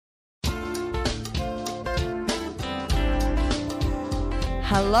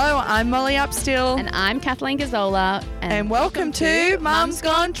Hello, I'm Molly Upstill. And I'm Kathleen Gazzola. And welcome to Mum's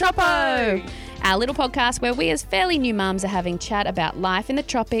Gone Troppo. Our little podcast where we as fairly new mums are having chat about life in the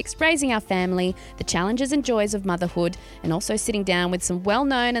tropics, raising our family, the challenges and joys of motherhood, and also sitting down with some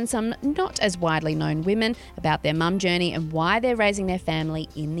well-known and some not as widely known women about their mum journey and why they're raising their family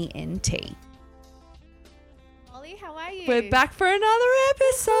in the NT. Molly, how are you? We're back for another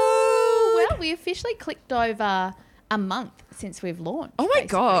episode. Well, we officially clicked over a month since we've launched. Oh my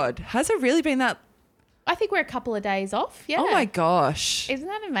God. Has it really been that? I think we're a couple of days off. Yeah. Oh my gosh. Isn't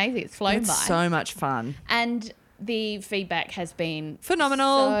that amazing? It's flown by. It's so much fun. And the feedback has been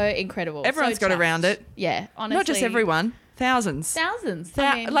phenomenal. So incredible. Everyone's got around it. Yeah, honestly. Not just everyone. Thousands.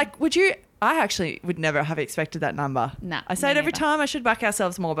 I actually would never have expected that number. No. I say it every time. I should back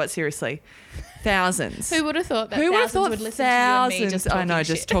ourselves more, but seriously. Thousands. Who would have thought that thousands would listen to you and me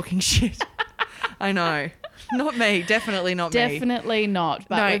just talking shit? Just talking shit. I know. Not me. Definitely not me. Definitely not.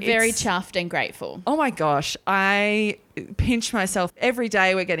 But we're very chuffed and grateful. Oh my gosh. I pinch myself every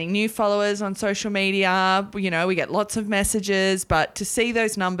day. We're getting new followers on social media. You know, we get lots of messages, but to see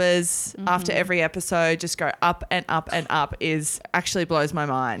those numbers after every episode just go up and up and up is actually blows my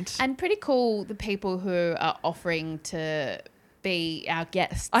mind. And pretty cool the people who are offering to be our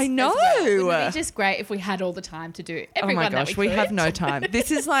guests. I know. Well. Wouldn't it be just great if we had all the time to do everyone? Oh my gosh, we have no time. This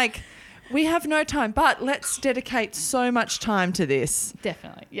is like... We have no time, but let's dedicate so much time to this.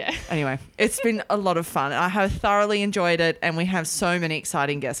 Definitely, yeah. Anyway, it's been a lot of fun. I have thoroughly enjoyed it, and we have so many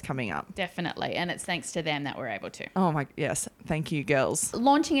exciting guests coming up. Definitely, and it's thanks to them that we're able to. Oh, my, yes. Thank you, girls.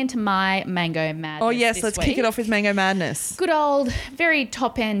 Launching into my Mango Madness. Oh, yes, let's kick it off with Mango Madness. Good old, very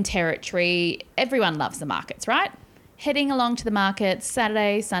top-end territory. Everyone loves the markets, right? Heading along to the markets,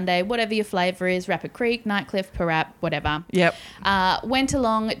 Saturday, Sunday, whatever your flavour is, Rapid Creek, Nightcliff, Parap, whatever. Yep. Went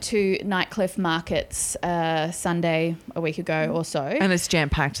along to Nightcliff markets Sunday a week ago or so. And it's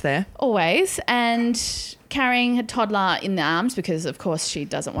jam-packed there. Always. And carrying a toddler in the arms because, of course, she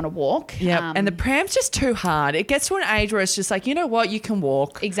doesn't want to walk. Yeah, and the pram's just too hard. It gets to an age where it's just like, you know what, you can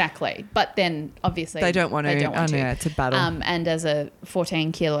walk. Exactly. But then, obviously... They don't want to. Yeah, it's a battle. And as a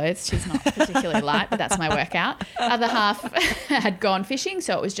 14 kilos, she's not particularly light, but that's my workout. Other half had gone fishing,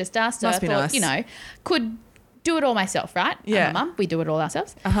 so it was just us. So Must be nice. You know, could do it all myself, right? Yeah. I'm a mum. We do it all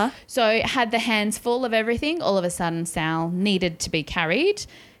ourselves. Uh-huh. So had the hands full of everything. All of a sudden, Sal needed to be carried.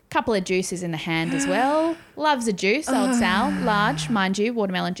 Couple of juices in the hand as well. Loves a juice, old Sal. Large, mind you,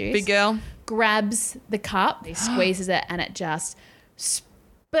 watermelon juice. Big girl. Grabs the cup, he squeezes it, and it just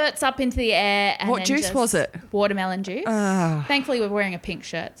spurts up into the air. And what juice was it? Watermelon juice. Thankfully, we're wearing a pink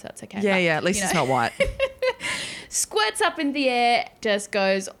shirt, so that's okay. Yeah, at least it's not white. Squirts up in the air, just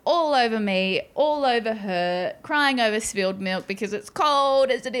goes all over me, all over her, crying over spilled milk because it's cold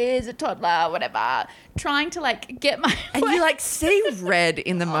as it is, a toddler, whatever. Trying to get my... And you see red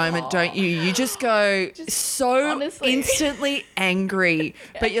in the moment, don't you? You just go honestly. Instantly angry,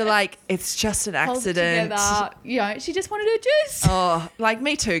 but you're like, it's just an accident. You know, she just wanted her juice. Oh,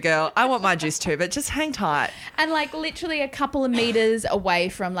 me too, girl. I want my juice too, but just hang tight. And literally a couple of meters away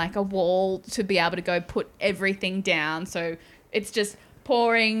from a wall to be able to go put everything down. So it's just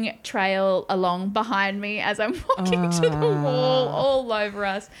pouring trail along behind me as I'm walking to the wall all over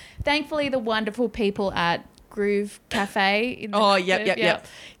us. Thankfully, the wonderful people at Groove Cafe in the yep.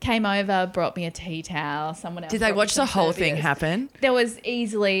 came over, brought me a tea towel. Someone else. Did they watch the whole thing happen? There was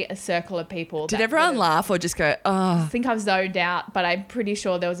easily a circle of people. Did everyone laugh or just go, oh? I think I've zoned out, but I'm pretty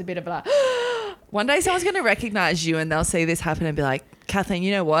sure there was a bit of One day someone's going to recognise you and they'll see this happen and be like, Kathleen,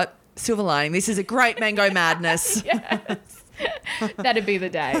 you know what? Silver lining. This is a great Mango Madness. Yes. That'd be the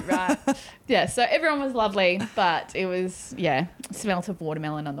day, right? Yeah, so everyone was lovely, but it was, smelt of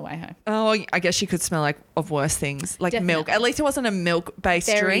watermelon on the way home. Oh, I guess you could smell of worse things, Definitely. Milk. At least it wasn't a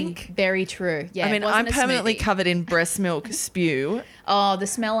milk-based drink. Very true. Yeah, I mean, I'm permanently covered in breast milk spew. Oh, the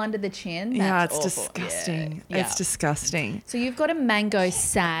smell under the chin. That's it's awful. disgusting. Yeah. It's disgusting. So you've got a mango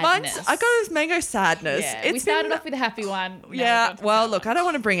sadness. I got with mango sadness. Yeah, we started off with a happy one. Yeah, well, look, I don't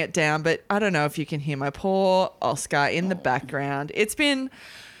want to bring it down, but I don't know if you can hear my poor Oscar in the background. It's been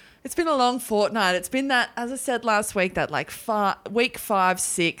a long fortnight. It's been that, as I said last week, that week 5,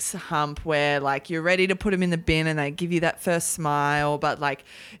 6 hump where you're ready to put them in the bin and they give you that first smile, but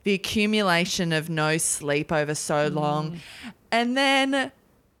the accumulation of no sleep over so long. And then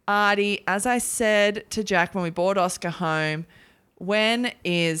Artie, as I said to Jack when we brought Oscar home, when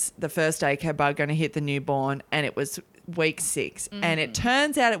is the first daycare bug going to hit the newborn? And it was week 6. And it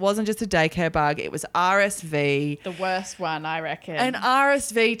turns out it wasn't just a daycare bug. It was RSV. The worst one, I reckon. And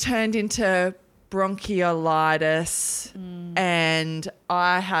RSV turned into bronchiolitis. And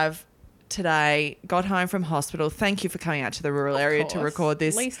I have today, got home from hospital. Thank you for coming out to the rural area to record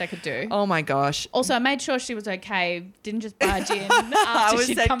this. Least I could do. Oh my gosh. Also, I made sure she was okay. Didn't just barge in after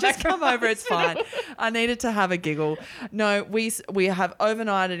she'd come back. Just come over, it's fine. I needed to have a giggle. No, we have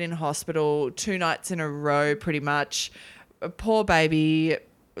overnighted in hospital 2 nights in a row pretty much. A poor baby,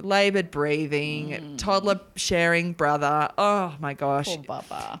 laboured breathing, toddler sharing brother. Oh my gosh. Poor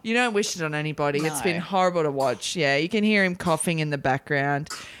Bubba. You don't wish it on anybody. No. It's been horrible to watch. Yeah, you can hear him coughing in the background.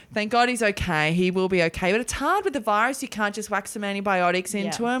 Thank God he's okay. He will be okay. But it's hard with the virus. You can't just whack some antibiotics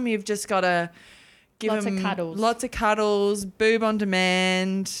into him. You've just got to give him lots of cuddles, boob on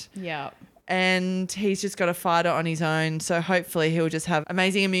demand. Yeah. And he's just got to fight it on his own. So hopefully he'll just have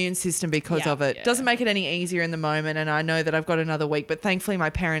amazing immune system because of it. Yeah. Doesn't make it any easier in the moment. And I know that I've got another week, but thankfully my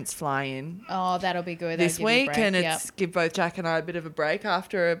parents fly in Oh, that'll be good. this week, and it's give both Jack and I a bit of a break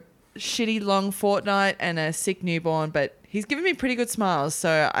after a shitty long fortnight and a sick newborn. But he's given me pretty good smiles,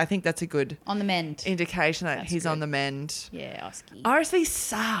 so I think that's a good on the mend indication that he's good. On the mend. Yeah, Oski. RSV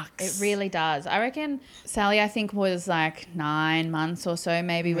sucks. It really does. I reckon Sally, I think, was like 9 months or so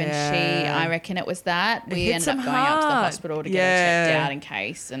maybe when I reckon it was that. We ended up going out to the hospital to get her checked out in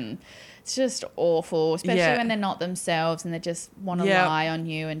case, and it's just awful, especially when they're not themselves and they just want to lie on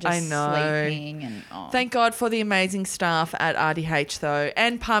you and just sleeping. And Thank God for the amazing staff at RDH though,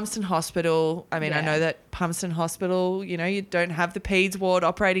 and Palmerston Hospital. I mean, I know that Palmerston Hospital, you know, you don't have the peds ward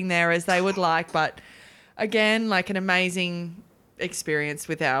operating there as they would like, but again, like an amazing experience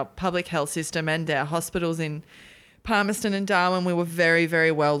with our public health system and our hospitals in Palmerston and Darwin. We were very,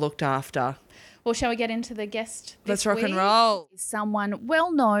 very well looked after. Well, shall we get into the guest this Let's rock week? and roll. Someone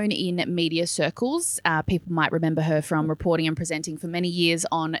well known in media circles. People might remember her from reporting and presenting for many years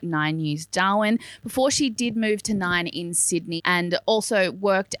on 9 News Darwin before she did move to 9 in Sydney, and also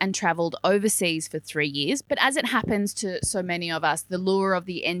worked and travelled overseas for 3 years. But as it happens to so many of us, the lure of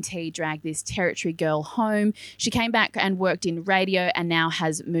the NT dragged this Territory girl home. She came back and worked in radio and now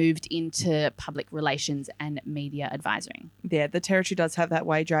has moved into public relations and media advisory. Yeah, the Territory does have that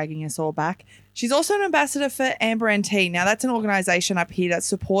way, dragging us all back. She's also an ambassador for Amber NT. Now, that's an organisation up here that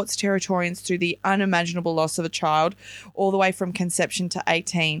supports Territorians through the unimaginable loss of a child all the way from conception to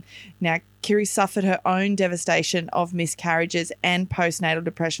 18. Now, Kyrrie suffered her own devastation of miscarriages and postnatal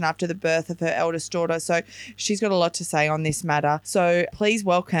depression after the birth of her eldest daughter. So she's got a lot to say on this matter. So please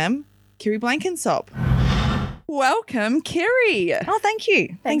welcome Kyrrie Blenkinsop. Welcome, Kyrrie. Oh, thank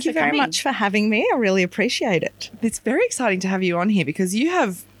you. Thank you very much for having me. I really appreciate it. It's very exciting to have you on here because you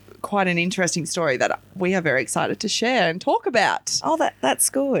have quite an interesting story that we are very excited to share and talk about. Oh, that's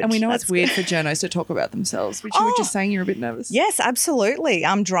good. And we know it's weird for journos to talk about themselves, which you were just saying you're a bit nervous. Yes, absolutely.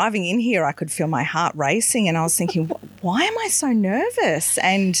 I'm driving in here. I could feel my heart racing and I was thinking, why am I so nervous?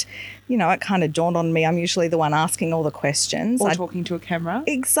 And, you know, it kind of dawned on me. I'm usually the one asking all the questions. Or talking to a camera.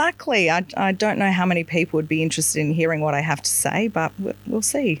 Exactly. I don't know how many people would be interested in hearing what I have to say, but we'll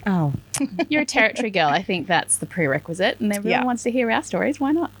see. Oh. You're a Territory girl. I think that's the prerequisite, and everyone wants to hear our stories.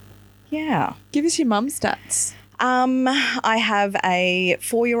 Why not? Yeah. Give us your mum's stats. I have a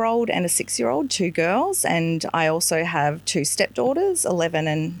 4-year-old and a 6-year-old, 2 girls, and I also have 2 stepdaughters, 11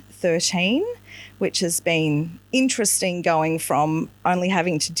 and 13, which has been interesting going from only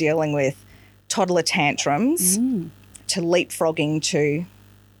having to dealing with toddler tantrums to leapfrogging to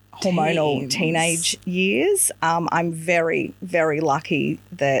hormonal teenage years. I'm very, very lucky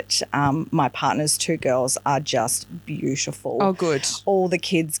that my partner's 2 girls are just beautiful. Oh, good. All the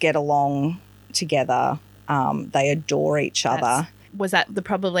kids get along together. They adore each other. Was that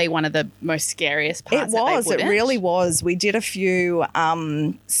probably one of the most scariest parts? It really was. We did a few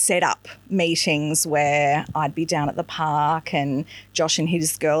setup meetings where I'd be down at the park and Josh and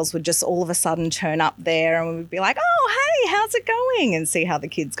his girls would just all of a sudden turn up there and we'd be like, oh, hey, how's it going? And see how the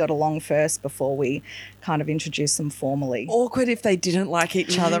kids got along first before we kind of introduce them formally. Awkward if they didn't like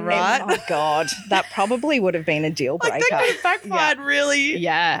each other, right? Oh, God. That probably would have been a deal breaker. Like that could have backfired, really.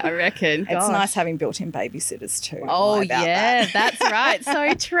 Yeah, I reckon. It's nice having built-in babysitters too. Oh, yeah, that's right.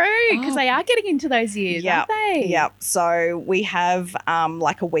 So true, because they are getting into those years, aren't they? Yep. So we have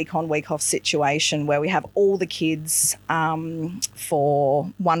like a week-on, week-off situation where we have all the kids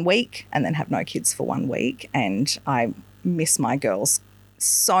for 1 week and then have no kids for 1 week. And I miss my girls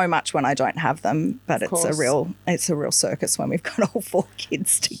so much when I don't have them, but it's a real circus when we've got all 4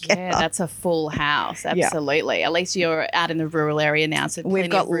 kids together. Yeah, that's a full house. Absolutely. Yeah. At least you're out in the rural area now, so we've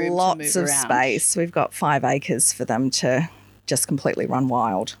got room lots to move of around. space. We've got 5 acres for them to just completely run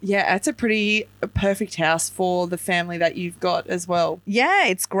wild. Yeah, it's a pretty perfect house for the family that you've got as well. Yeah,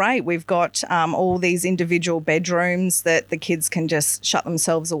 it's great. We've got all these individual bedrooms that the kids can just shut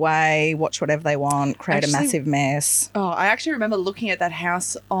themselves away, watch whatever they want, create a massive mess. Oh, I actually remember looking at that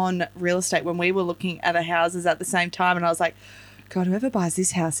house on real estate when we were looking at the houses at the same time, and I was like, God, whoever buys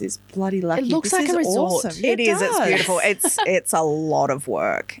this house is bloody lucky. It looks like a resort. Awesome. It is. It's does. beautiful. It's a lot of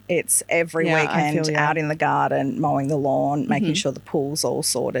work. It's every Yeah, I weekend feel you. out in the garden, mowing the lawn, making sure the pool's all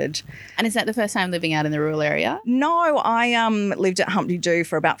sorted. And is that the first time living out in the rural area? No, I lived at Humpty Doo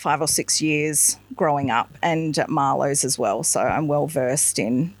for about 5 or 6 years growing up, and at Marlowe's as well. So I'm well versed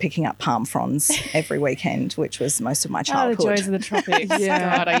in picking up palm fronds every weekend, which was most of my Oh, childhood. the joys of the tropics.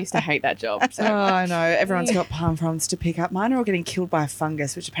 Yeah. God, I used to hate that job. So. Oh, I know. Everyone's got palm fronds to pick up. Mine are all getting killed by a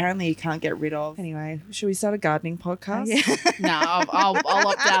fungus, which apparently you can't get rid of. Anyway, should we start a gardening podcast? No, I'll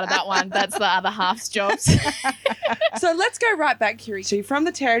opt out of that one. That's the other half's jobs. So let's go right back, Kyrrie. So you're from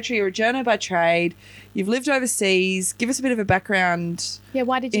the Territory, you're a journo by trade, you've lived overseas. Give us a bit of a background. Yeah,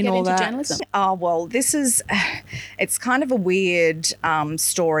 why did you In get all into that. journalism? Oh, well, it's kind of a weird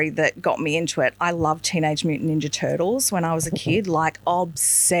story that got me into it. I loved Teenage Mutant Ninja Turtles when I was a kid, like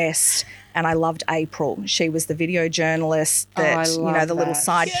obsessed. And I loved April. She was the video journalist that, I love the little that.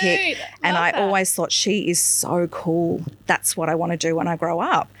 sidekick. Cute. And Love I that. always thought she is so cool. That's what I want to do when I grow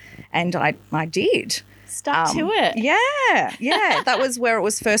up. And I did. Stuck to it. Yeah. That was where it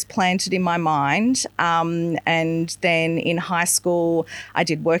was first planted in my mind. And then in high school, I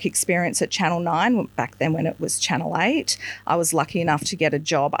did work experience at Channel 9, back then when it was Channel 8. I was lucky enough to get a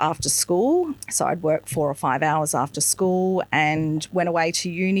job after school. So I'd work 4 or 5 hours after school and went away to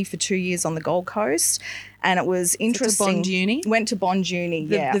uni for 2 years on the Gold Coast. And it was interesting. Bond Uni? Went to Bond Uni,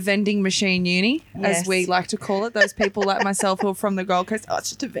 The vending machine uni, Yes. as we like to call it. Those people like myself who are from the Gold Coast, it's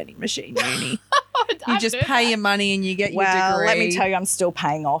just a vending machine uni. You just pay your money and you get your Well, degree. let me tell you, I'm still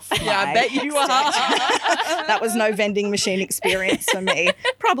paying off. Yeah, I bet you are. That was no vending machine experience for me.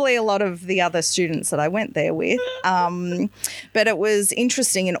 Probably a lot of the other students that I went there with. But it was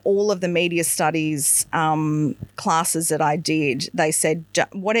interesting in all of the media studies classes that I did, they said,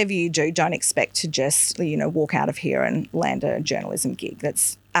 whatever you do, don't expect to just, walk out of here and land a journalism gig.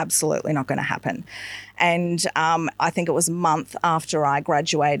 That's absolutely not going to happen. And I think it was a month after I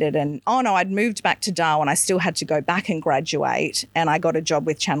graduated and, I'd moved back to Darwin. I still had to go back and graduate, and I got a job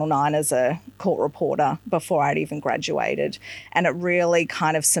with Channel 9 as a court reporter before I'd even graduated. And it really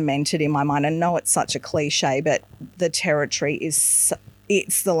kind of cemented in my mind. I know it's such a cliche, but the Territory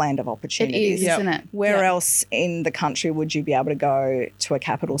it's the land of It opportunities. is, isn't it? Where else in the country would you be able to go to a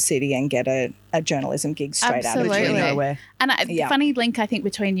capital city and get a journalism gig straight out of Absolutely. nowhere? And the funny link, I think,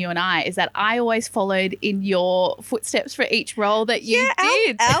 between you and I is that I always followed in your footsteps for each role that you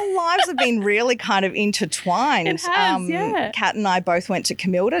did. Our lives have been really kind of intertwined. It has, yeah. Kat and I both went to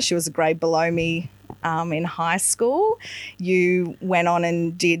Camilda. She was a grade below me in high school. You went on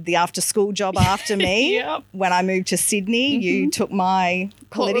and did the after-school job after me. Yep. When I moved to Sydney, you took my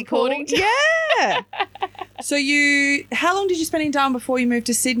Court political. reporting job. Yeah. So how long did you spend in Darwin before you moved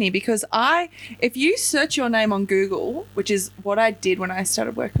to Sydney? Because if you search your name on Google, which is what I did when I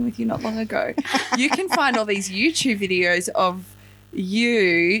started working with you not long ago, you can find all these YouTube videos of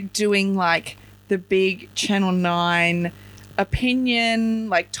you doing like the big Channel 9 opinion,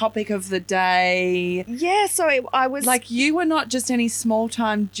 like topic of the day. Yeah, so I was Like you were not just any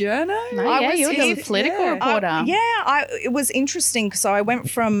small-time journo. No, I you was were the in- political yeah. reporter. It was interesting. So I went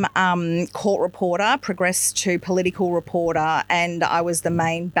from court reporter, progressed to political reporter, and I was the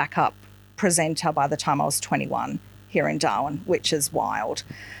main backup presenter by the time I was 21 here in Darwin, which is wild.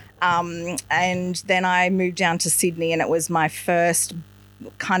 And then I moved down to Sydney, and it was my first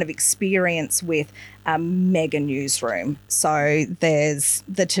kind of experience with a mega newsroom. So there's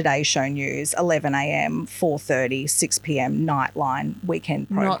the Today Show News, 11 a.m, 4:30, 6 p.m, Nightline, weekend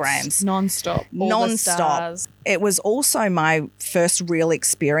programs. Non-stop. Non-stop. It was also my first real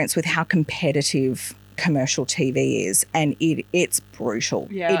experience with how competitive commercial TV is, and it's brutal.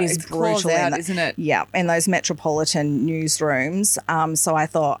 Yeah, it is it's claws brutal, out, isn't it? Yeah, in those metropolitan newsrooms. So I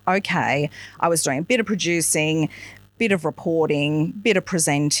thought, okay, I was doing a bit of producing, bit of reporting, bit of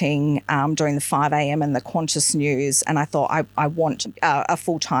presenting, doing the 5 a.m. and the Qantas News, and I thought I want a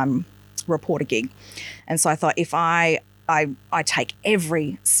full-time reporter gig. And so I thought if I take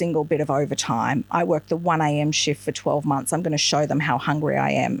every single bit of overtime, I work the 1 a.m. shift for 12 months, I'm going to show them how hungry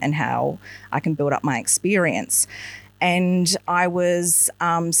I am and how I can build up my experience. And I was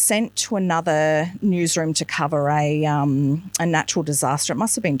sent to another newsroom to cover a natural disaster. It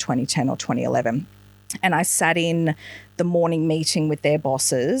must have been 2010 or 2011. And I sat in the morning meeting with their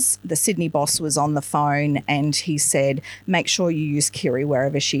bosses. The Sydney boss was on the phone and he said, make sure you use Kyrrie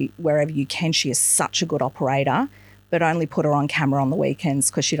wherever you can. She is such a good operator, but only put her on camera on the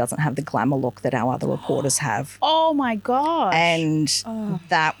weekends because she doesn't have the glamour look that our other reporters have. Oh, my gosh. And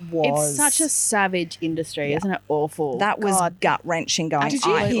that was... It's such a savage industry, isn't it? Awful. That was gut-wrenching going. Did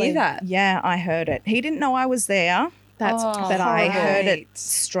you hear that? Yeah, I heard it. He didn't know I was there. But I heard it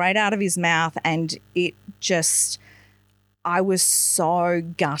straight out of his mouth, and it just, I was so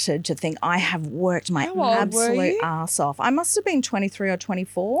gutted to think I have worked my absolute ass off. I must have been 23 or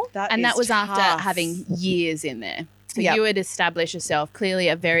 24. That was after having years in there. So you had established yourself, clearly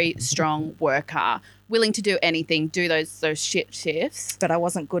a very strong worker, willing to do anything, do those shit shifts. But I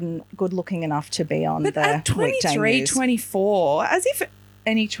wasn't good looking enough to be on But the at 23, 24, as if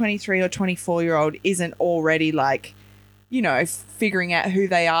any 23 or 24-year-old isn't already like, you know, figuring out who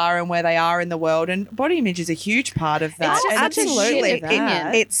they are and where they are in the world. And body image is a huge part of that. Absolutely.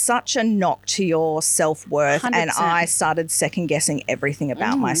 It's such a knock to your self-worth. 100%. And I started second-guessing everything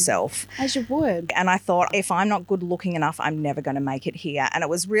about myself. As you would. And I thought, if I'm not good looking enough, I'm never going to make it here. And it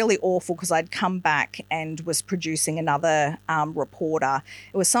was really awful because I'd come back and was producing another reporter.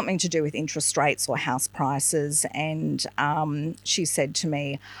 It was something to do with interest rates or house prices. And she said to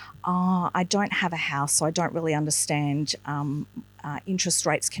me, I don't have a house, so I don't really understand interest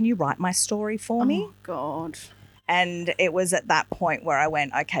rates. Can you write my story for me? Oh, God. And it was at that point where I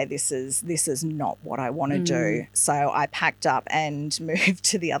went, okay, this is not what I want to do. So I packed up and moved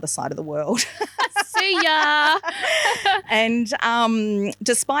to the other side of the world. See ya. And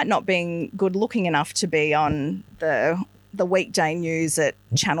despite not being good looking enough to be on the weekday news at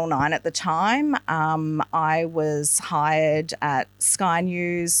Channel 9 at the time, I was hired at Sky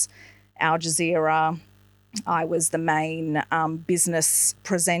News, Al Jazeera. I was the main business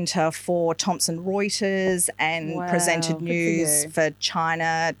presenter for Thomson Reuters and presented news for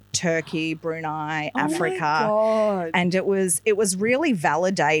China, Turkey, Brunei, Africa. My God. And it was really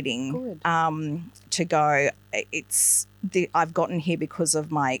validating to go, I've gotten here because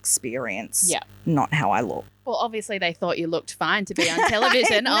of my experience, not how I look. Well, obviously they thought you looked fine to be on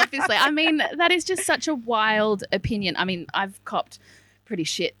television, obviously. I mean, that is just such a wild opinion. I mean, I've copped pretty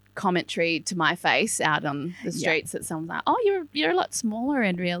shit commentary to my face out on the streets that someone's like, oh, you're a lot smaller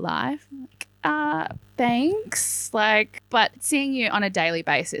in real life. I'm like, thanks. Like, but seeing you on a daily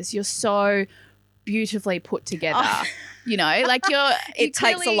basis, you're so beautifully put together. You know, like it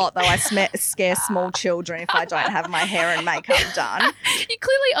takes a lot though. I scare small children if I don't have my hair and makeup done. You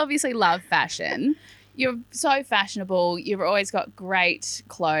clearly obviously love fashion. You're so fashionable. You've always got great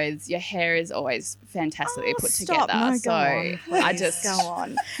clothes. Your hair is always fantastically put together. No, so I just go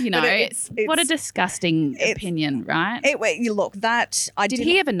on. You know, it's what a disgusting opinion, right? You look that. Did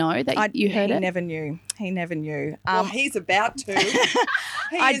he ever know that you heard it? He never knew. He never knew. Well, he's about to.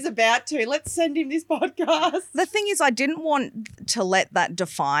 He is about to. Let's send him this podcast. The thing is, I didn't want to let that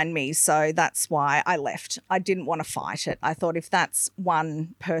define me, so that's why I left. I didn't want to fight it. I thought if that's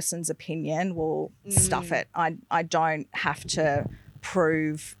one person's opinion, well, stuff it. I don't have to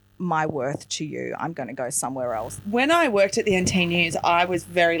prove my worth to you. I'm going to go somewhere else. When I worked at the NT News, I was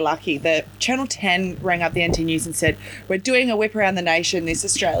very lucky that Channel 10 rang up the NT News and said, we're doing a whip around the nation this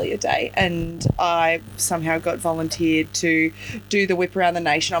Australia Day. And I somehow got volunteered to do the whip around the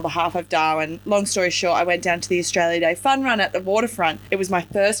nation on behalf of Darwin. Long story short, I went down to the Australia Day fun run at the waterfront. It was my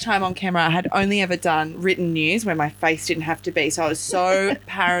first time on camera. I had only ever done written news where my face didn't have to be. So I was so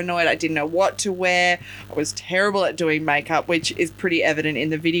paranoid. I didn't know what to wear. I was terrible at doing makeup, which is pretty evident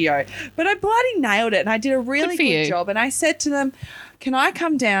in the video. But I bloody nailed it and I did a really good job. And I said to them, can I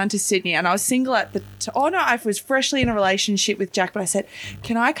come down to Sydney? And I was single at the I was freshly in a relationship with Jack, but I said,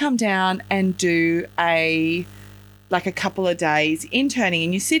 can I come down and do a couple of days interning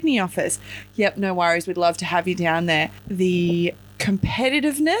in your Sydney office? Yep, no worries. We'd love to have you down there. The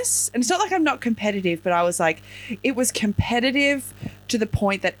competitiveness, and it's not like I'm not competitive, but I was like, it was competitive to the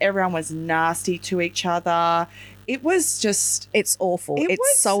point that everyone was nasty to each other. It was just... It's awful.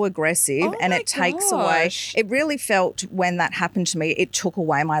 It's so aggressive and it takes away... It really felt when that happened to me, it took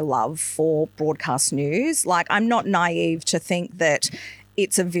away my love for broadcast news. Like, I'm not naive to think that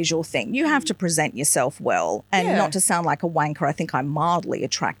it's a visual thing. You have to present yourself well. And not to sound like a wanker, I think I'm mildly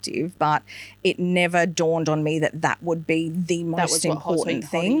attractive, but it never dawned on me that would be the most important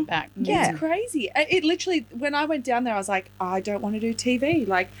thing. It's crazy. It literally, when I went down there, I was like, I don't want to do TV.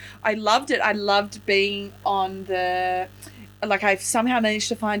 Like, I loved it. I loved being on the... Like, I somehow managed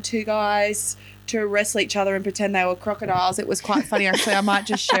to find two guys to wrestle each other and pretend they were crocodiles. It was quite funny. Actually, I might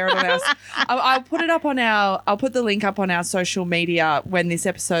just share it on our. I'll put it up on our. I'll put the link up on our social media when this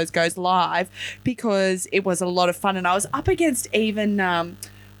episode goes live, because it was a lot of fun, and I was up against even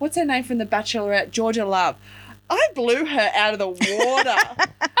what's her name from The Bachelorette, Georgia Love. I blew her out of the water.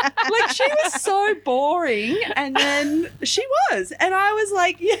 Like, she was so boring, and then she was. And I was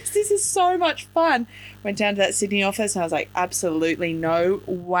like, yes, this is so much fun. Went down to that Sydney office, and I was like, absolutely no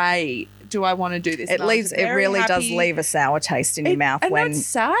way do I want to do this. It really does leave a sour taste in your mouth when that's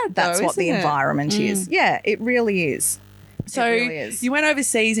sad, that's what the environment is. Yeah, it really is. So really is. You went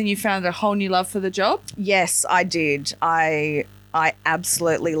overseas and you found a whole new love for the job? Yes, I did. I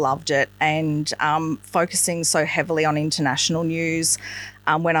absolutely loved it, and focusing so heavily on international news.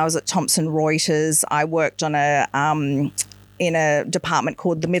 When I was at Thomson Reuters, I worked on in a department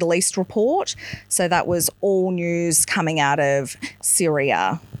called the Middle East Report. So that was all news coming out of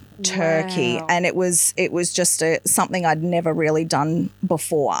Syria, Turkey, Wow. and it was just something I'd never really done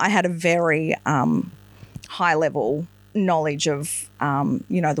before. I had a very high level knowledge of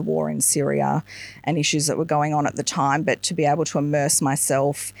the war in Syria and issues that were going on at the time, but to be able to immerse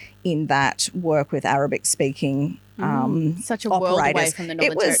myself in that, work with Arabic speaking Such a world away operators, from the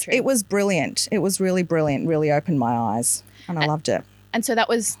Northern Territory. it was brilliant. It was really brilliant, really opened my eyes, and I loved it. And so that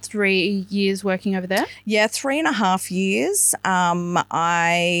was 3 years working over there? Yeah, 3.5 years.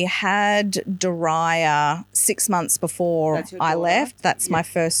 I had Dariah 6 months before That's your I daughter? left. That's my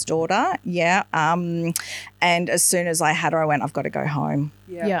first daughter. Yeah. And as soon as I had her, I went, I've got to go home.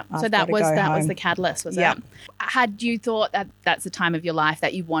 Yeah. So I've that gotta was go that was home. the catalyst, was Yeah. it? Had you thought that that's the time of your life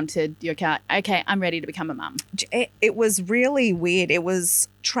that you wanted your cat? Okay, I'm ready to become a mum. It was really weird. It was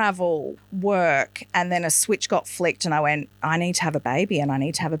travel, work, and then a switch got flicked, and I went, I need to have a baby, and I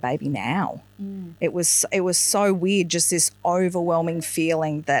need to have a baby now. It was so weird, just this overwhelming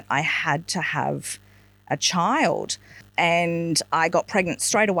feeling that I had to have a child. And I got pregnant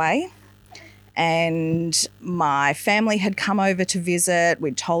straight away. And my family had come over to visit.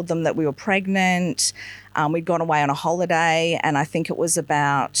 We'd told them that we were pregnant. We'd gone away on a holiday, and I think it was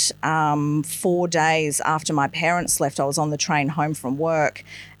about 4 days after my parents left, I was on the train home from work,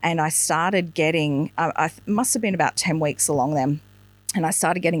 and I started getting, I must have been about 10 weeks along then, and I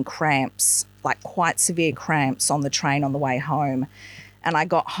started getting cramps, like quite severe cramps on the train on the way home. And I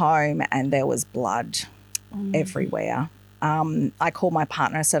got home and there was blood everywhere. I called my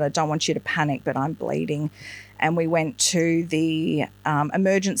partner. I said, I don't want you to panic, but I'm bleeding. And we went to the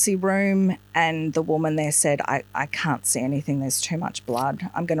emergency room, and the woman there said, I can't see anything. There's too much blood.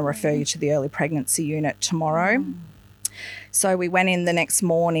 I'm going to refer you to the early pregnancy unit tomorrow. So we went in the next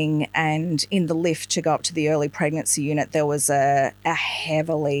morning, and in the lift to go up to the early pregnancy unit, there was a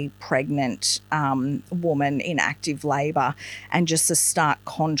heavily pregnant woman in active labour, and just a stark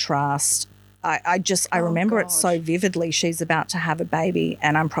contrast. I remember it so vividly. She's about to have a baby,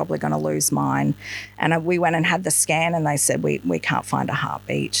 and I'm probably going to lose mine. And we went and had the scan, and they said we can't find a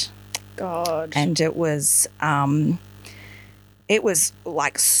heartbeat. God. And it was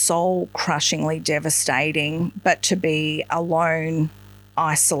like soul crushingly devastating. But to be alone,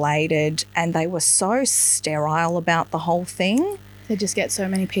 isolated, and they were so sterile about the whole thing. They just get so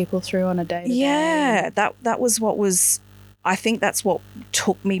many people through on a day-to-day. Yeah, that was what was. I think that's what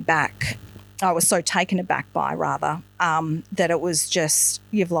took me back. I was so taken aback by, rather, that it was just,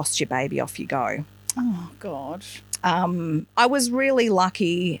 you've lost your baby, off you go. Oh, God. I was really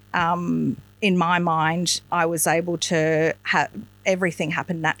lucky. In my mind, I was able to have everything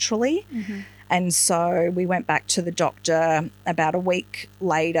happen naturally. And so we went back to the doctor about a week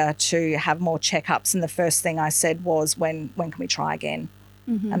later to have more checkups. And the first thing I said was, when can we try again?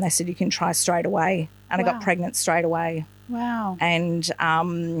 And they said, you can try straight away. And I got pregnant straight away. Wow. And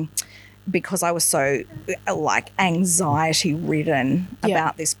because I was so anxiety ridden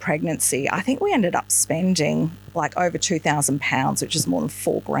about this pregnancy, I think we ended up spending like over £2,000, which is more than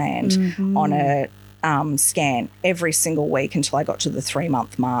 $4,000 on a scan every single week until I got to the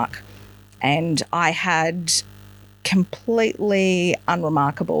 3-month mark. And I had completely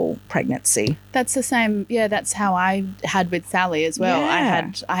unremarkable pregnancy. That's the same. Yeah, that's how I had with Sally as well.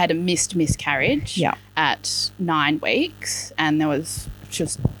 Yeah. I had a missed miscarriage at 9 weeks, and it was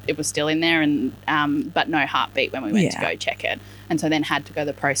still in there, and but no heartbeat when we went to go check it, and so then had to go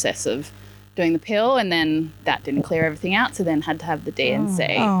the process of doing the pill, and then that didn't clear everything out, so then had to have the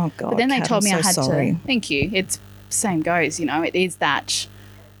DNC. Oh God! But then they Kat, told me I'm I had so sorry. to. Thank you. It's same goes. It is that,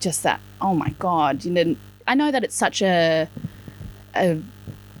 just that. Oh my God! I know that it's such so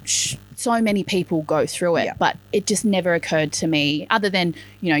many people go through it, but it just never occurred to me, other than,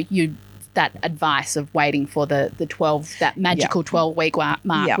 you that advice of waiting for the 12, that magical 12-week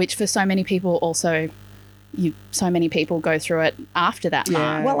mark, which for so many people also, so many people go through it after that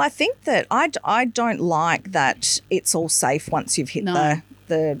mark. Well, I think that I don't like that it's all safe once you've hit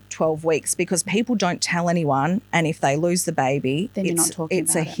the 12 weeks, because people don't tell anyone, and if they lose the baby, then you're not talking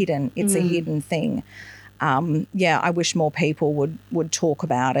it's about a hidden thing. I wish more people would talk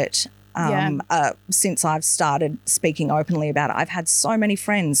about it. Since I've started speaking openly about it, I've had so many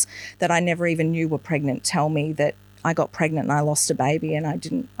friends that I never even knew were pregnant tell me that I got pregnant and I lost a baby, and I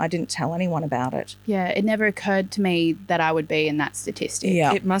didn't tell anyone about it. Yeah, it never occurred to me that I would be in that statistic.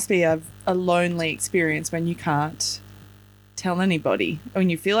 Yeah. It must be a lonely experience when you can't tell anybody.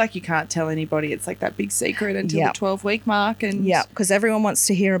 When you feel like you can't tell anybody, it's like that big secret until the 12-week mark. And because everyone wants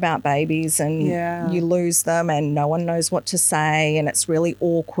to hear about babies, and you lose them and no one knows what to say, and it's really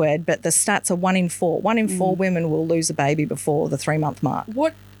awkward. But the stats are 1 in 4. 1 in 4 women will lose a baby before the 3-month mark.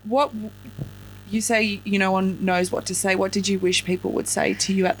 What you say, no one knows what to say. What did you wish people would say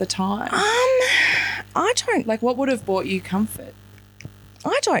to you at the time? I don't... Like, what would have brought you comfort?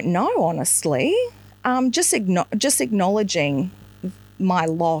 I don't know, honestly. Just acknowledging my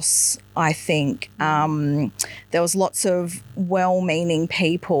loss, I think. There was lots of well-meaning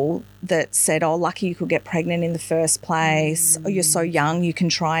people that said, oh, lucky you could get pregnant in the first place. Oh, you're so young, you can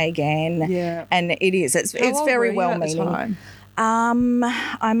try again. Yeah. And it is. It's very well-meaning.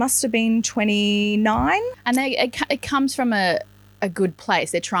 I must have been 29. And it comes from a good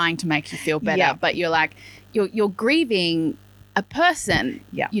place. They're trying to make you feel better, but you're like, you're grieving a person.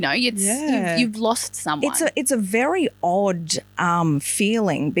 You've lost someone. It's a very odd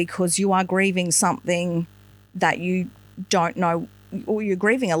feeling, because you are grieving something that you don't know, or you're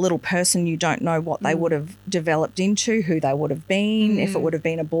grieving a little person you don't know what they would have developed into, who they would have been, if it would have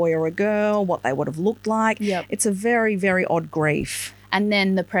been a boy or a girl, what they would have looked like. It's a very, very odd grief. And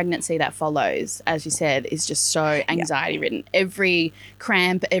then the pregnancy that follows, as you said, is just so anxiety-ridden. Every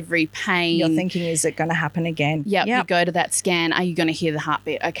cramp, every pain. You're thinking, is it going to happen again? You go to that scan. Are you going to hear the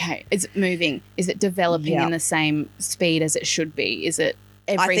heartbeat? Okay. Is it moving? Is it developing in the same speed as it should be? Is it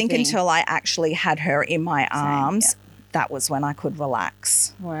everything? I think until I actually had her in my arms, that was when I could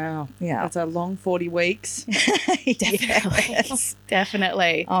relax. Wow. Yeah. That's a long 40 weeks.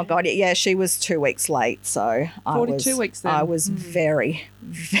 Definitely. Oh, God. Yeah, she was 2 weeks late. So 42 weeks then. I was very,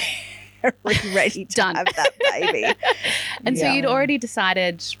 very ready to have that baby. And so you'd already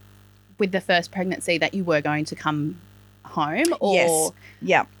decided with the first pregnancy that you were going to come home? Or yes.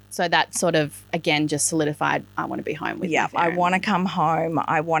 Yeah. So that sort of, again, just solidified, I want to be home with my parents. I want to come home.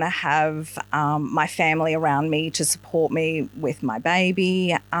 I want to have my family around me to support me with my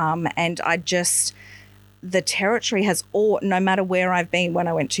baby. And the territory has no matter where I've been, when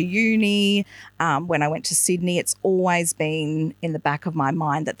I went to uni, when I went to Sydney, it's always been in the back of my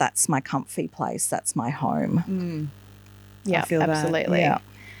mind that that's my comfy place, that's my home. Yeah, I feel absolutely. That. Yeah.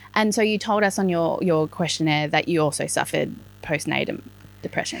 And so you told us on your questionnaire that you also suffered postnatal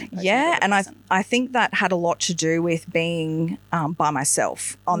depression. Yeah, and I think that had a lot to do with being by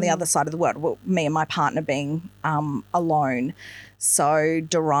myself on the other side of the world, well, me and my partner being alone. So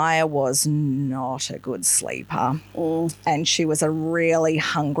Daria was not a good sleeper, and she was a really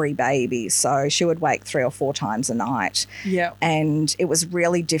hungry baby. So she would wake 3 or 4 times a night. Yeah, and it was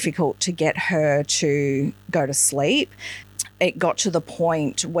really difficult to get her to go to sleep. It got to the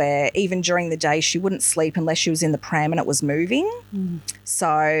point where even during the day she wouldn't sleep unless she was in the pram and it was moving.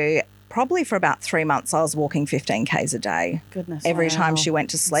 So probably for about 3 months I was walking 15 Ks a day. Goodness. Every time she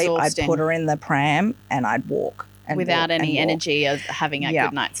went to sleep, Exhausting. I'd put her in the pram and I'd walk. Without any energy of having a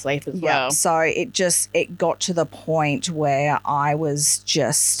good night's sleep as well. So it got to the point where I was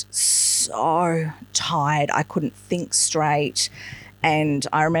just so tired. I couldn't think straight. And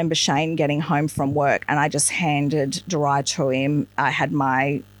I remember Shane getting home from work and I just handed Daria to him. I had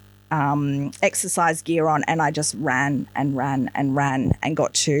my exercise gear on and I just ran and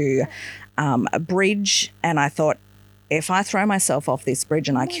got to a bridge, and I thought, if I throw myself off this bridge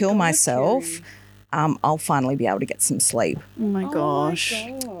and I kill myself, I'll finally be able to get some sleep. Oh my gosh.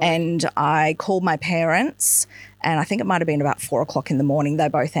 And I called my parents, and I think it might have been about 4 o'clock in the morning. They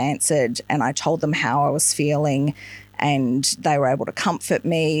both answered, and I told them how I was feeling, and they were able to comfort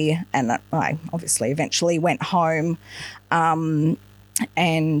me. And I obviously eventually went home.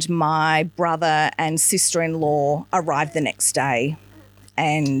 And my brother and sister-in-law arrived the next day,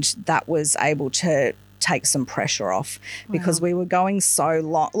 and that was able to take some pressure off because we were going so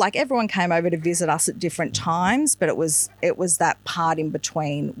long. Like, everyone came over to visit us at different times, but it was that part in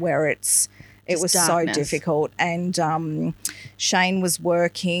between where it was darkness. So difficult. And Shane was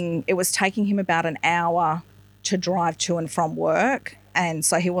working. It was taking him about an hour to drive to and from work, And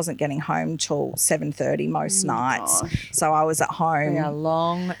so he wasn't getting home till 7:30 most nights. So I was at home. They are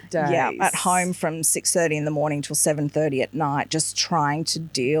long days. Yeah, at home from 6:30 in the morning till 7:30 at night, just trying to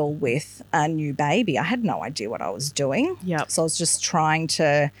deal with a new baby. I had no idea what I was doing. Yep. So I was just trying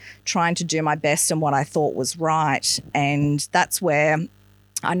to do my best and what I thought was right. And that's where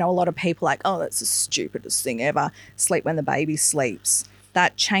I know a lot of people like, oh, that's the stupidest thing ever. Sleep when the baby sleeps.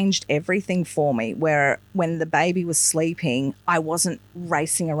 That changed everything for me, where when the baby was sleeping, I wasn't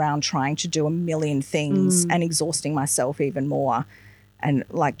racing around trying to do a million things and exhausting myself even more. And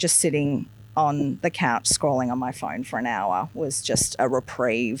like just sitting on the couch scrolling on my phone for an hour was just a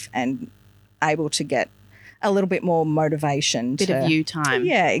reprieve and able to get a little bit more motivation. Bit of you time.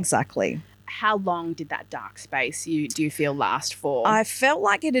 Yeah, exactly. How long did that dark space do you feel last for? I felt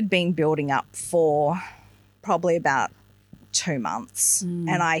like it had been building up for probably about 2 months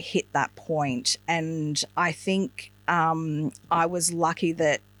and I hit that point. And I think I was lucky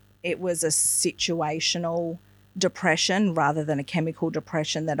that it was a situational depression rather than a chemical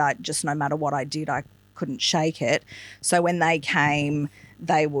depression, that I just, no matter what I did, I couldn't shake it. So when they came,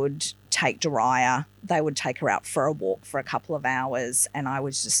 they would take Dariah, they would take her out for a walk for a couple of hours, and I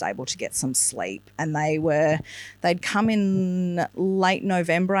was just able to get some sleep. And they'd come in late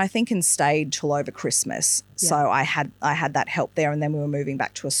November, I think, and stayed till over Christmas. Yeah. So I had that help there, and then we were moving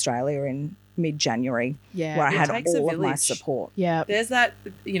back to Australia in mid-January, where I had all of my support. Yeah. There's that,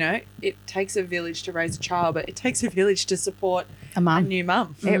 it takes a village to raise a child, but it takes a village to support a new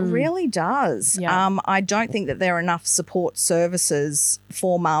mum. It really does. Yeah. I don't think that there are enough support services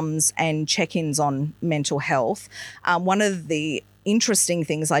for mums and check-ins on mental health. One of the interesting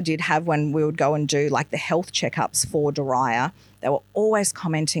things I did have when we would go and do like the health checkups for Dariah, they were always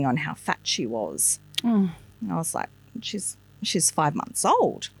commenting on how fat she was. And I was like, she's 5 months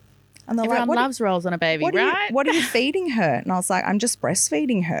old. And they're Everyone like, loves rolls on a baby, right? What are you feeding her? And I was like, I'm just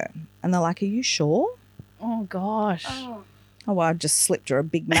breastfeeding her. And they're like, are you sure? Oh, gosh. Oh, well, I just slipped her a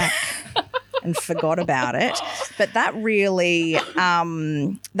Big Mac and forgot about it. But that really,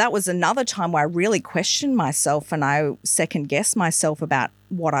 that was another time where I really questioned myself and I second-guessed myself about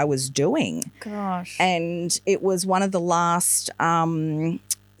what I was doing. Gosh. And it was one of the last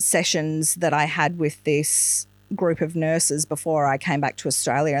sessions that I had with this group of nurses before I came back to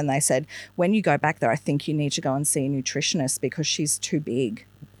Australia, and they said, when you go back there, I think you need to go and see a nutritionist because she's too big.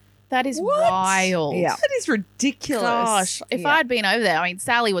 That is wild. Yeah. That is ridiculous. Gosh, if I'd been over there, I mean,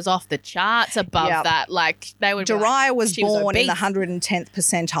 Sally was off the charts above that. Like, they would Dariah was born in the obese. 110th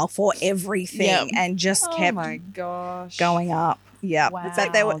percentile for everything and just kept my gosh. going up. Yeah. Wow, In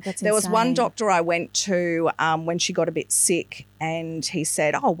fact, there was one insane. doctor I went to when she got a bit sick, and he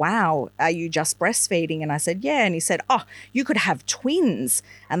said, oh, wow, are you just breastfeeding? And I said, yeah. And he said, oh, you could have twins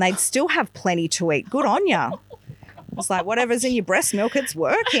and they'd still have plenty to eat. Good on ya. I was like, whatever's in your breast milk, it's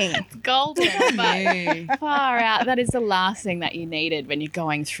working. Golden. But far out. That is the last thing that you needed when you're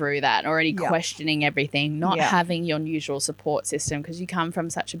going through that, already questioning everything, not having your usual support system because you come from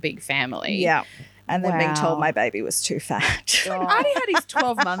such a big family. Yeah. And then being told Wow. my baby was too fat. Artie had his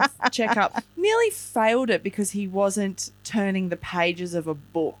 12-month checkup, nearly failed it because he wasn't turning the pages of a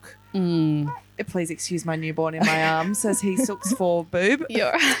book. Please excuse my newborn in my arms as he sucks for boob.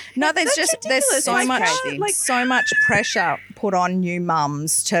 No, there's so It's much crazy. so much pressure put on new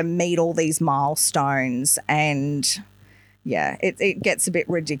mums to meet all these milestones, and it gets a bit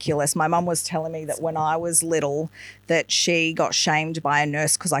ridiculous. My mum was telling me that when I was little that she got shamed by a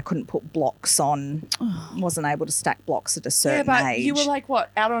nurse because I couldn't put blocks on, wasn't able to stack blocks at a certain but age. you were like, what,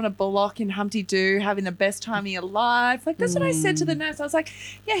 out on a block in Humpty Doo having the best time of your life? Like, that's what I said to the nurse. I was like,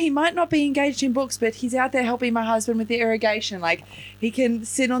 yeah, he might not be engaged in books, but he's out there helping my husband with the irrigation. Like, he can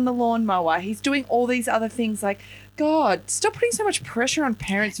sit on the lawnmower. He's doing all these other things. Like, God, stop putting so much pressure on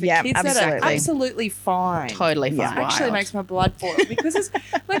parents for kids that are absolutely fine. Totally fine. It actually makes my blood boil because it's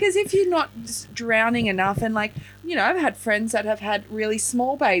like as if you're not just drowning enough. And like, I've had friends that have had really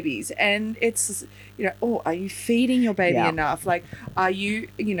small babies, and it's, oh, are you feeding your baby enough? Like, are you,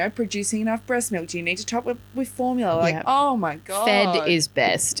 producing enough breast milk? Do you need to top it with formula? Like, oh my God. Fed is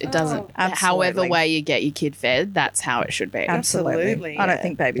best. It doesn't, however way you get your kid fed, that's how it should be. Absolutely. I don't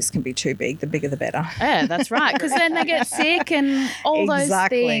think babies can be too big. The bigger the better. Yeah, that's right. Because then they get sick and all those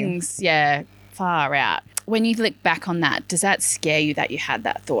things. Yeah, far out. When you look back on that, does that scare you that you had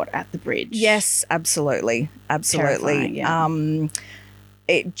that thought at the bridge? Yes, absolutely. Absolutely.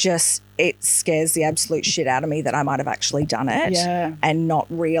 It scares the absolute shit out of me that I might have actually done it and not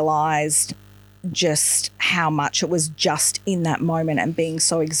realised just how much it was just in that moment and being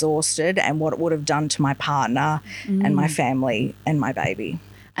so exhausted and what it would have done to my partner and my family and my baby.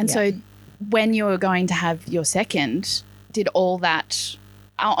 And so when you were going to have your second, did all that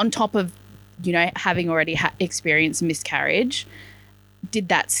on top of, having already experienced miscarriage, did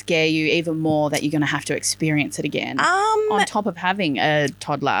that scare you even more that you're going to have to experience it again on top of having a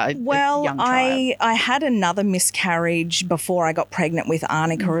toddler, a young child? I had another miscarriage before I got pregnant with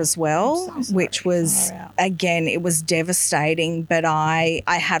Arnica as well, which was, again, it was devastating, but I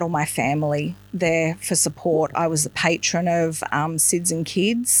had all my family there for support. I was the patron of SIDS and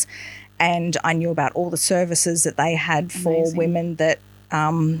Kids, and I knew about all the services that they had for women that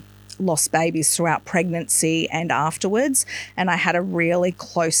lost babies throughout pregnancy and afterwards. And I had a really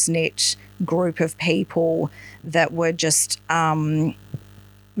close-knit group of people that were just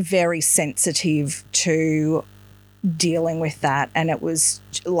very sensitive to dealing with that, and it was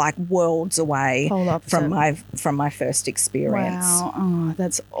like worlds away from my first experience. Wow, oh,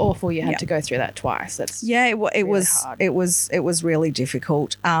 that's awful. You had to go through that twice. That's it really was hard. it was really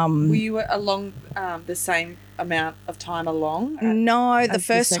difficult. Were you along the same amount of time along? No, the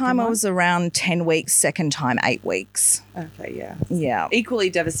first time I was around 10 weeks, second time 8 weeks. Okay, Yeah.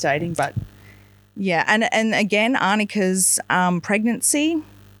 equally devastating, but Yeah, and again, Arnica's pregnancy,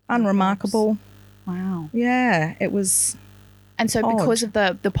 unremarkable. Wow. Yeah, it was. And so odd. because of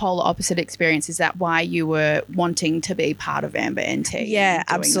the polar opposite experience, is that why you were wanting to be part of Amber NT? Yeah,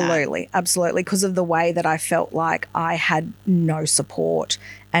 absolutely. Absolutely. Because of the way that I felt like I had no support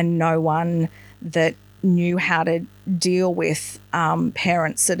and no one that knew how to deal with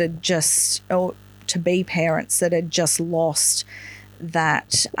parents that had just, or to be parents that had just lost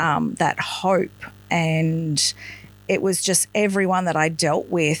that hope. And it was just everyone that I dealt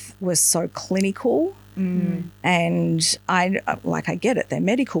with was so clinical. And I get it, they're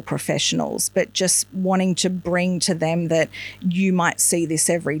medical professionals, but just wanting to bring to them that you might see this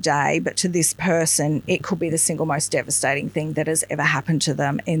every day, but to this person, it could be the single most devastating thing that has ever happened to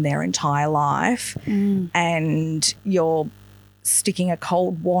them in their entire life. And you're sticking a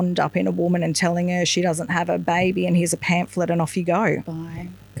cold wand up in a woman and telling her she doesn't have a baby, and here's a pamphlet and off you go. My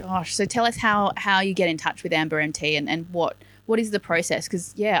gosh. So tell us how you get in touch with Amber MT and what is the process?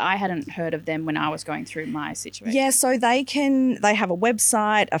 Because, I hadn't heard of them when I was going through my situation. Yeah, so they have a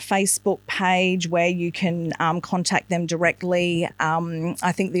website, a Facebook page where you can contact them directly.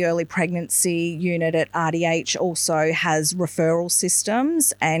 I think the early pregnancy unit at RDH also has referral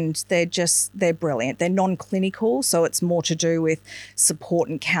systems, and they're brilliant. They're non-clinical, so it's more to do with support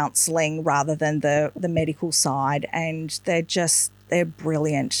and counselling rather than the medical side, and they're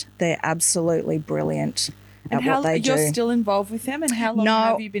brilliant. They're absolutely brilliant. And you're still involved with them, and how long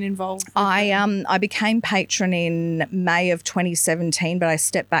have you been involved with them? I became patron in May of 2017, but I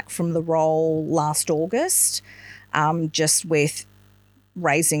stepped back from the role last August, just with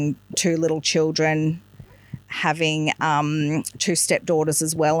raising 2 little children, having 2 stepdaughters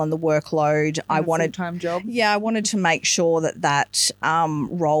as well, and the workload. A full-time job? Yeah, I wanted to make sure that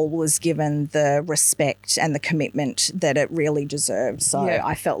role was given the respect and the commitment that it really deserved. So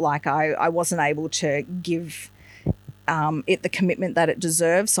I felt like I wasn't able to give it the commitment that it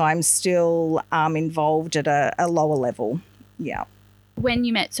deserves. So I'm still involved at a lower level. Yeah. When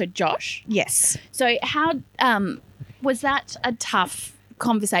you met, Josh? Yes. So how was that a tough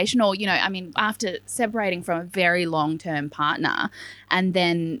conversation, or after separating from a very long-term partner, and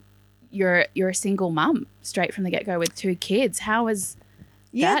then you're a single mum straight from the get-go with 2 kids? How was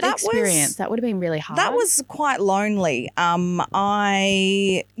that experience? That would have been really hard. That was quite lonely.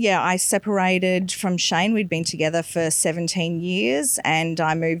 I separated from Shane. We'd been together for 17 years, and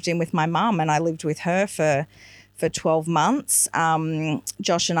I moved in with my mum, and I lived with her for 12 months.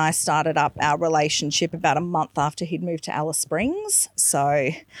 Josh and I started up our relationship about a month after he'd moved to Alice Springs. So,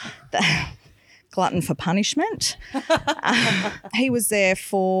 glutton for punishment. He was there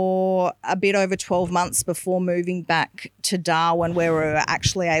for a bit over 12 months before moving back to Darwin, where we were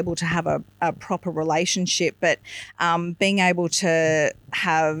actually able to have a proper relationship. But being able to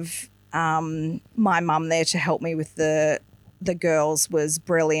have my mum there to help me with the girls was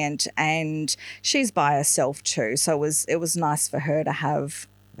brilliant, and she's by herself too, so it was nice for her to have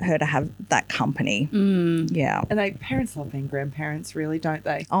that company. Yeah. And parents love being grandparents, really, don't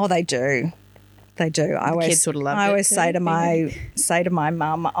they? Oh, they do. They do. I always sort of love I always say to my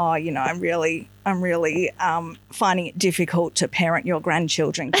mum, I'm really finding it difficult to parent your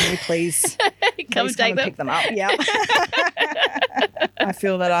grandchildren. Can you please come and pick them up? Yeah. I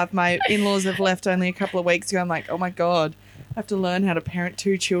feel that my in-laws have left only a couple of weeks ago. I'm like, oh my God, I have to learn how to parent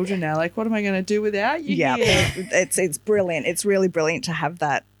 2 children now. Like, what am I going to do without you? Yeah, it's brilliant. It's really brilliant to have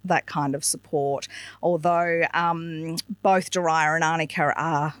that kind of support. Although both Dariah and Arnica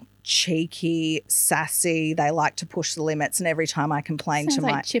are cheeky, sassy. They like to push the limits. And every time I complain Sounds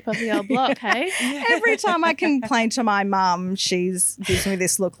to like Chip of the old block, hey? every time I complain to my mum, gives me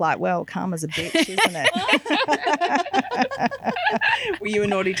this look like, well, karma's a bitch, isn't it? Were you a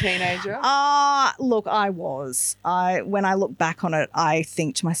naughty teenager? Look, I was. When I look back on it, I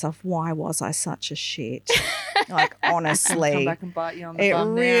think to myself, why was I such a shit? Like, honestly. Come back and bite you on the It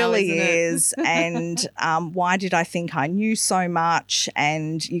bum really now, is. And why did I think I knew so much?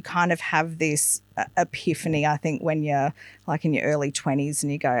 And you kind of have this epiphany, I think, when you're like in your early 20s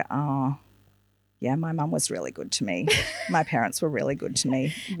and you go, oh, yeah, my mum was really good to me. My parents were really good to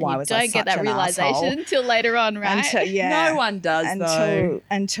me. Why was I such an asshole? Don't get that realization until later on, right? No one does, though.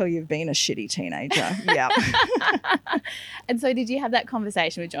 Until you've been a shitty teenager. Yeah. And so did you have that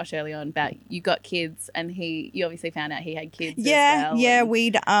conversation with Josh early on about you got kids and you obviously found out he had kids as well? Yeah,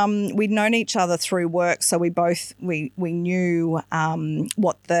 we'd known each other through work, so we knew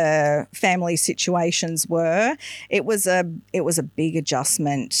what the family situations were. It was a big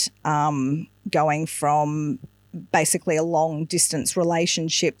adjustment going from basically a long distance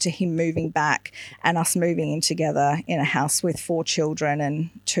relationship to him moving back and us moving in together in a house with 4 children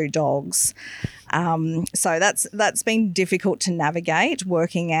and 2 dogs. So that's been difficult to navigate,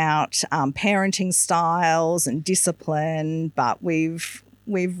 working out parenting styles and discipline, but we've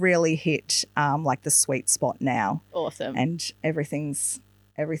really hit like the sweet spot now. Awesome. And everything's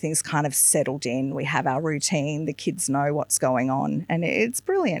kind of settled in. We have our routine. The kids know what's going on, and it's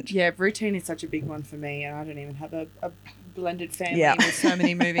brilliant. Yeah, routine is such a big one for me, and I don't even have a blended family with so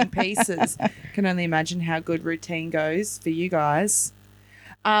many moving pieces. Can only imagine how good routine goes for you guys.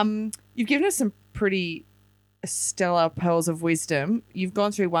 You've given us some pretty stellar pearls of wisdom. You've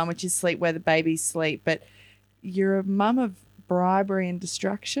gone through one, which is sleep where the babies sleep, but you're a mum of bribery and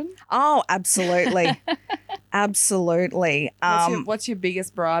destruction. Oh, absolutely. Absolutely. What's your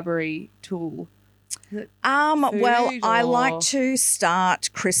biggest bribery tool? Well, I like to start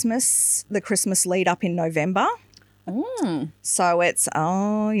the Christmas lead up in November. So it's,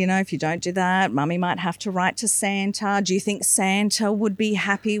 if you don't do that, Mummy might have to write to Santa. Do you think Santa would be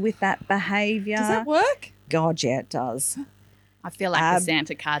happy with that behaviour? Does that work? God, yeah, it does. I feel like the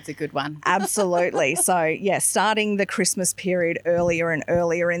Santa card's a good one. Absolutely. So, yeah, starting the Christmas period earlier and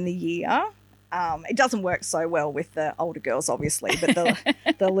earlier in the year. It doesn't work so well with the older girls, obviously, but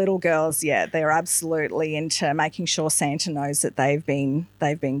the little girls, yeah, they're absolutely into making sure Santa knows that they've been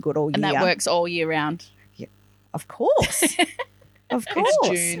good all year. And that works all year round. Yeah, of course. Of course.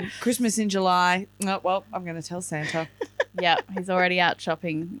 It's June. Christmas in July. Oh, well, I'm going to tell Santa. Yeah, he's already out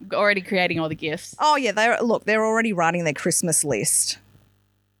shopping, already creating all the gifts. Oh, yeah, they're already writing their Christmas list.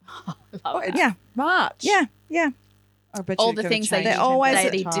 It's March. Yeah. I bet all the things they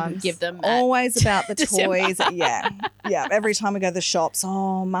didn't give them. Always about the toys. Yeah. Every time we go to the shops,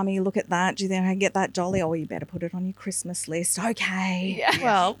 oh, Mummy, look at that. Do you think I can get that dolly? Oh, you better put it on your Christmas list. Okay. Yeah.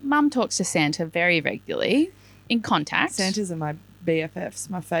 Well, Mum talks to Santa very regularly, in contact. Santas are my BFFs,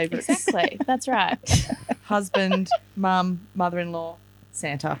 my favourites. Exactly. That's right. Husband, mum, mother-in-law,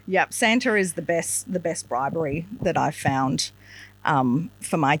 Santa. Yep. Santa is the best bribery that I've found.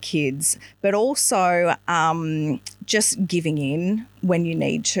 For my kids, but also just giving in when you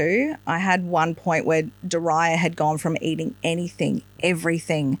need to. I had one point where Dariah had gone from eating anything,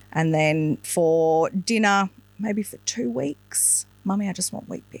 everything, and then for dinner, maybe for 2 weeks, Mummy, I just want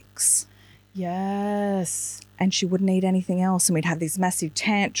Weet-Bix. Yes. And she wouldn't eat anything else, and we'd have these massive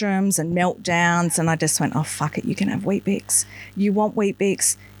tantrums and meltdowns, and I just went, oh, fuck it, you can have Weet-Bix. You want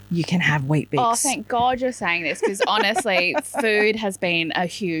Weet-Bix? You can have Weet-Bix. Oh, thank God you're saying this, because honestly, food has been a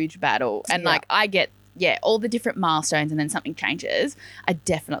huge battle. And I get, all the different milestones and then something changes. I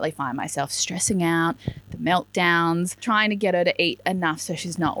definitely find myself stressing out, the meltdowns, trying to get her to eat enough so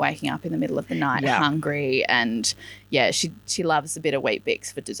she's not waking up in the middle of the night hungry. And she loves a bit of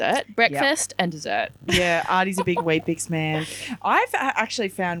Weet-Bix for dessert, breakfast and dessert. Yeah, Artie's a big Weet-Bix man. I've actually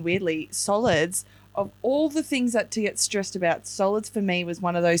found weirdly solids. Of all the things that to get stressed about, solids for me was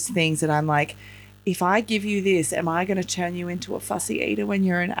one of those things that I'm like, if I give you this, am I going to turn you into a fussy eater when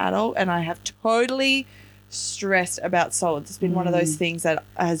you're an adult? And I have totally stressed about solids. It's been one of those things that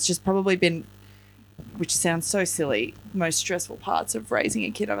has just probably been, which sounds so silly, most stressful parts of raising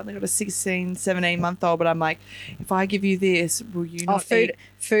a kid. I've only got a 16, 17-month-old, but I'm like, if I give you this, will you not eat?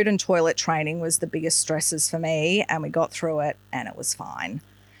 Food and toilet training was the biggest stresses for me, and we got through it and it was fine.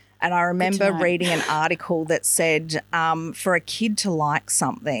 And I remember reading an article that said for a kid to like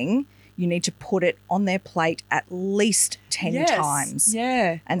something, you need to put it on their plate at least 10 times.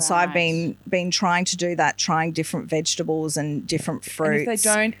 Yeah. And so I've been trying to do that, trying different vegetables and different fruits. And if they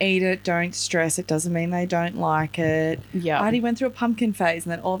don't eat it, don't stress. It doesn't mean they don't like it. Yeah. Artie went through a pumpkin phase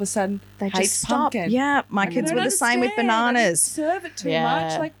and then all of a sudden they hates just stop. pumpkin. Yeah, my kids were the same with bananas. Serve it too Yeah.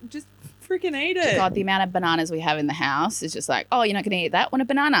 much. Like, just freaking eat it. God, the amount of bananas we have in the house is just like, oh, you're not going to eat that? Want a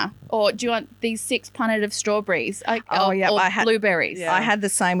banana? Or do you want these 6 punnet of strawberries? Or blueberries? Yeah. I had the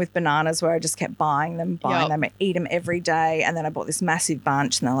same with bananas where I just kept buying them and eat them every day. And then I bought this massive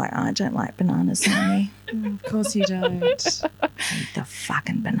bunch and they're like, I don't like bananas, Mommy. Of course you don't. Eat the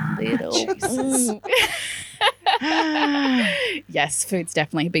fucking banana. Little. Yes, food's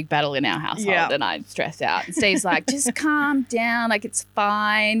definitely a big battle in our household and I stress out. And Steve's like, just calm down, like it's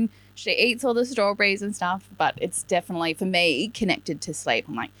fine. She eats all the strawberries and stuff, but it's definitely, for me, connected to sleep.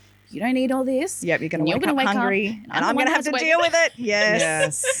 I'm like, you don't eat all this. Yep, you're going to wake up hungry and I'm going to have to deal with it.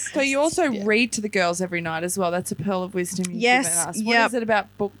 Yes. So you also read to the girls every night as well. That's a pearl of wisdom you've given us. What is it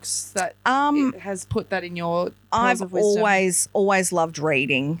about books that it has put that in your pearls of wisdom? I've always loved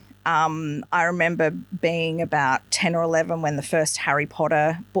reading. I remember being about 10 or 11 when the first Harry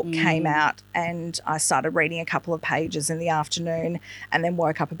Potter book came out, and I started reading a couple of pages in the afternoon and then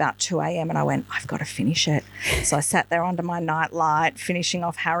woke up about 2 a.m. and I went, I've got to finish it. So I sat there under my nightlight finishing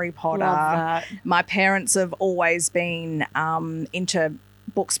off Harry Potter. Love that. My parents have always been into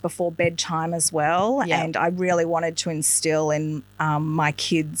books before bedtime as well, and I really wanted to instill in my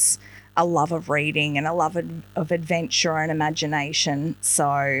kids a love of reading and a love of adventure and imagination.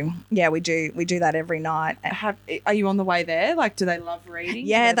 So yeah, we do that every night. Are you on the way there? Like, do they love reading?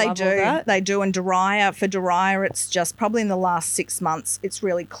 Yeah, they do. They do. And for Dariah, it's just probably in the last 6 months, it's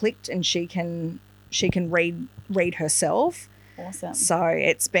really clicked, and she can read herself. Awesome. So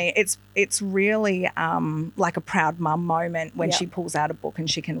it's really like a proud mum moment when she pulls out a book and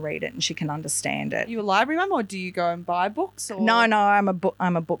she can read it and she can understand it. Are you a library mum, or do you go and buy books? Or? No, I'm a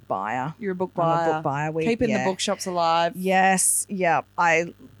book buyer. You're a book buyer. I'm a book buyer. Keeping the bookshops alive. Yes, yeah.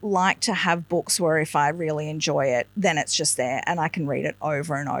 I like to have books where if I really enjoy it, then it's just there and I can read it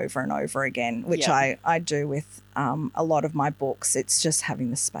over and over and over again, which I do with a lot of my books. It's just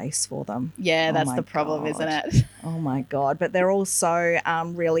having the space for them. Yeah, that's the problem, isn't it? Oh my God. But they're also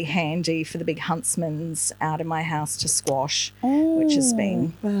really handy for the big huntsmans out in my house to squash, which has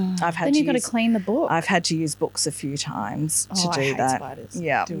been, Then you've got to clean the book. I've had to use books a few times to do I hate that. Spiders.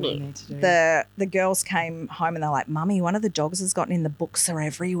 Yeah. Do what you need to do. The girls came home and they're like, Mummy, one of the dogs has gotten in, the books are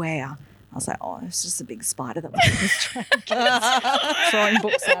everywhere. I was like, oh, it's just a big spider that was throwing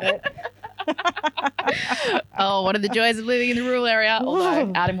books at it. Oh, one of the joys of living in the rural area.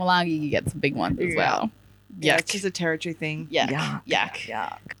 Although out in Wollonga, you get some big ones as well. Yeah, it's just a territory thing.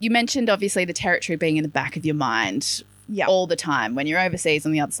 Yuck. You mentioned obviously the territory being in the back of your mind all the time. When you're overseas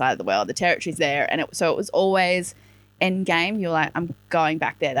on the other side of the world, the territory's there. And so it was always end game. You're like, I'm going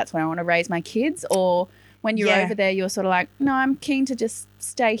back there. That's where I want to raise my kids. Or when you're over there, you're sort of like, no, I'm keen to just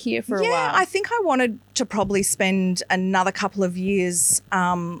stay here for a while. Yeah, I think I wanted to probably spend another couple of years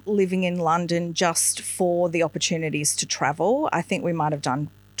living in London just for the opportunities to travel. I think we might have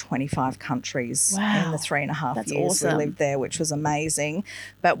done 25 countries in the 3.5 years we lived there, which was amazing.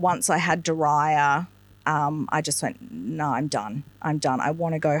 But once I had Dariah, I just went, no, I'm done. I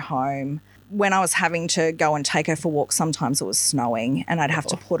want to go home. When I was having to go and take her for walks, sometimes it was snowing and I'd have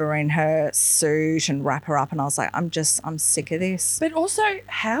to put her in her suit and wrap her up, and I was like, I'm sick of this. But also,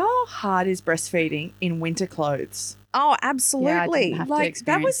 how hard is breastfeeding in winter clothes? Oh, absolutely. Yeah, I didn't have to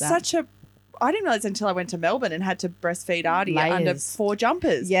experience such a... I didn't realise until I went to Melbourne and had to breastfeed Artie under 4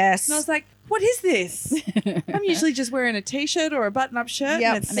 jumpers. Yes. And I was like, what is this? I'm usually just wearing a T-shirt or a button-up shirt.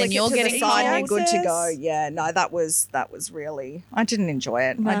 Yep. And, And then you're getting side and cold. good to go. Yeah, no, that was really, I didn't enjoy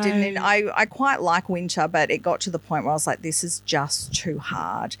it. No. I quite like winter, but it got to the point where I was like, this is just too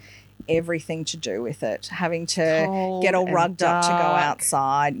hard. Everything to do with it, having to Cold get all and rugged up to go dark.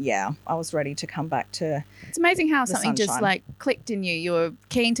 outside. Yeah, I was ready to come back to. It's amazing how something just sunshine. like clicked in you. You were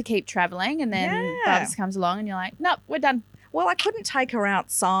keen to keep traveling, and then Bubs comes along and you're like, nope, we're done. Well, I couldn't take her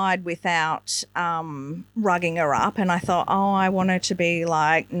outside without rugging her up, and I thought, oh, I want her to be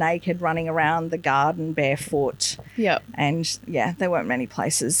like naked running around the garden barefoot. Yep. And yeah, there weren't many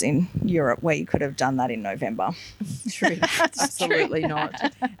places in Europe where you could have done that in November. True. Absolutely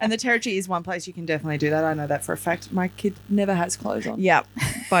not. And the territory is one place you can definitely do that. I know that for a fact. My kid never has clothes on. Yep,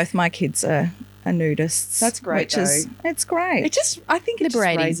 both my kids are nudists. That's great, It's great. I think it just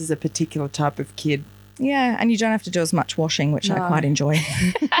Liberating. raises a particular type of kid. Yeah, and you don't have to do as much washing, which I quite enjoy.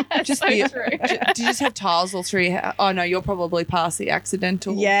 Just So be, true. do you just have tiles all through your house? Oh, no, you're probably past the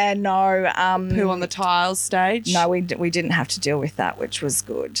accidental Yeah, no. poo on the tiles stage. No, we didn't have to deal with that, which was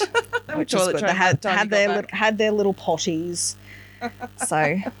good. Which was toilet good. train They had, time you had, got their, back. had their little potties.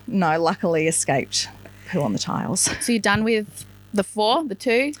 So, no, luckily escaped poo on the tiles. So you're done with the 4, the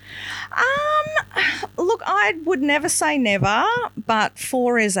 2? Look, I would never say never, but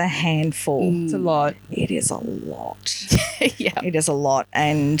 4 is a handful. It's a lot. It is a lot. Yeah. It is a lot.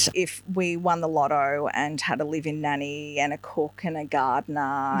 And if we won the lotto and had a live-in nanny and a cook and a gardener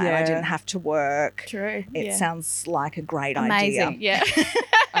and I Yeah. didn't have to work, True. it sounds like a great amazing. idea. Yeah.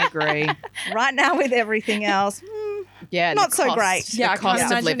 I agree. Right now with everything else, Yeah. Not the so cost- great. The Yeah, I can't cost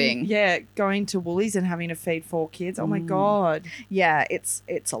of imagine, living. Yeah, going to Woolies and having to feed 4 kids. Oh my God. yeah, it's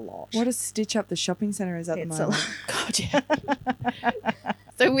a lot. What a stitch up the shopping centre is at It's the a moment. God, yeah.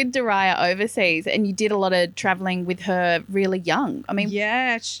 So with Daraya overseas, and you did a lot of traveling with her really young. I mean,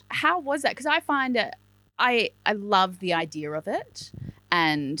 Yeah. how was that? Because I find it, I love the idea of it.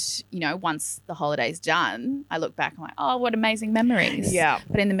 And, you know, once the holiday's done, I look back and I'm like, oh, what amazing memories. Yeah.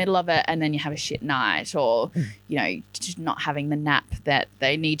 But in the middle of it, and then you have a shit night or, you know, just not having the nap that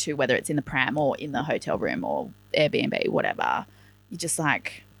they need to, whether it's in the pram or in the hotel room or Airbnb, whatever. You're just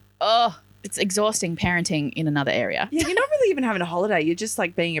like, oh, it's exhausting parenting in another area. Yeah, you're not really even having a holiday. You're just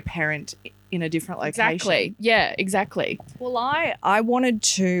like being a parent in a different location. Exactly. Yeah, exactly. Well, I wanted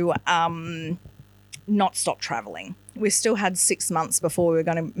to not stop traveling. We still had 6 months before we were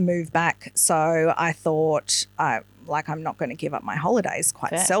going to move back. So I thought, I'm not going to give up my holidays quite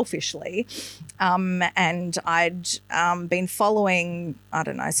Fair. selfishly. And I'd been following, I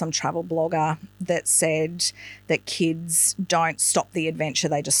don't know, some travel blogger that said that kids don't stop the adventure,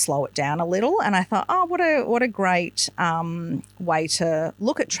 they just slow it down a little. And I thought, oh, what a great way to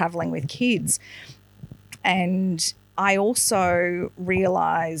look at traveling with kids. And I also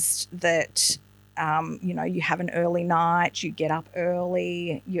realised that you have an early night, you get up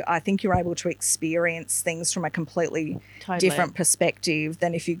early. I think you're able to experience things from a completely Totally. different perspective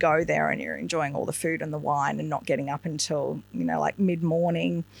than if you go there and you're enjoying all the food and the wine and not getting up until, like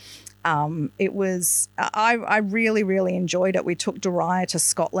mid-morning. It was, I really, really enjoyed it. We took Daraya to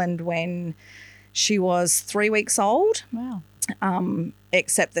Scotland when she was 3 weeks old, Wow.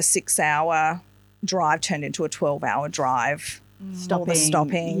 except the 6-hour drive turned into a 12-hour drive. All the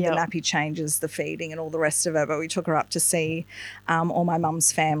stopping, Yep. the nappy changes, the feeding and all the rest of it. But we took her up to see all my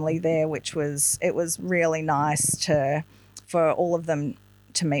mum's family there, it was really nice for all of them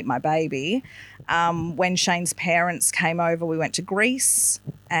to meet my baby. When Shane's parents came over, we went to Greece.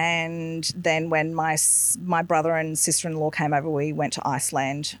 And then when my brother and sister-in-law came over, we went to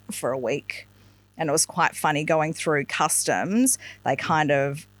Iceland for a week. And it was quite funny going through customs. They kind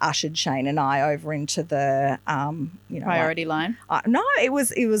of ushered Shane and I over into the, Priority line. no, it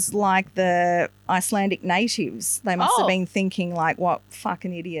was like the Icelandic natives. They must have been thinking like, what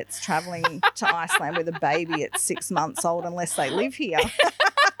fucking idiots traveling to Iceland with a baby at 6 months old unless they live here.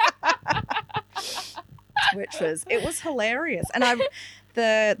 It was hilarious. And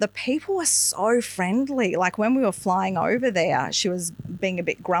the people were so friendly. Like when we were flying over there, she was being a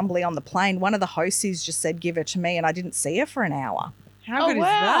bit grumbly on the plane. One of the hosties just said, give her to me. And I didn't see her for an hour. How good wow. is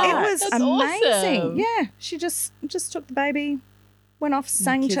that? It was that's amazing. awesome. Yeah. She just took the baby, went off,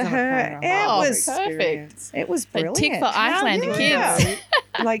 sang Kids to on a her. plane. It Oh, was perfect. it was A brilliant. tick for Icelandic Yeah. kids.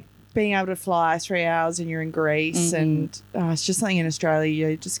 Like being able to fly 3 hours and you're in Greece and it's just something in Australia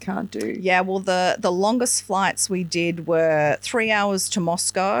you just can't do. Yeah, well, the longest flights we did were 3 hours to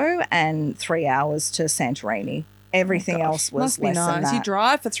Moscow and 3 hours to Santorini. Everything else was Must be less than nice. that. You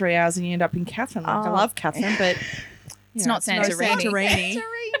drive for 3 hours and you end up in Catherine. Like, I Oh. love Catherine, but It's not no Santorini. Santorini.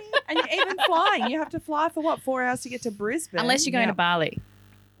 And you're even flying. You have to fly for what, 4 hours to get to Brisbane? Unless you're going to Bali.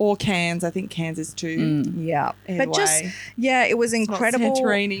 Or Cairns. I think Cairns is too. Yeah, Either but just way. it was It's not incredible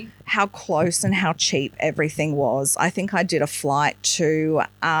Santorini. how close and how cheap everything was. I think I did a flight to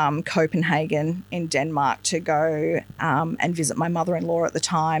Copenhagen in Denmark to go and visit my mother-in-law at the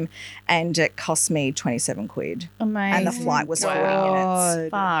time, and it cost me 27 quid. Amazing. And the flight was 40 God.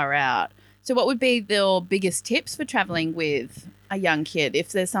 minutes. Far out. So what would be your biggest tips for traveling with a young kid?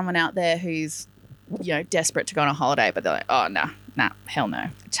 If there's someone out there who's, desperate to go on a holiday, but they're like, oh, nah, hell no.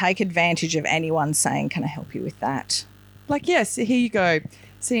 Take advantage of anyone saying, can I help you with that? Like, yes, here you go.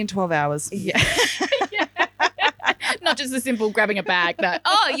 See you in 12 hours. Yeah. Not just a simple grabbing a bag. No.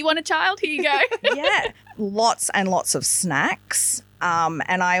 Oh, you want a child? Here you go. Yeah, lots and lots of snacks.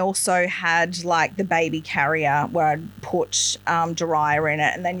 And I also had like the baby carrier where I'd put Daraya in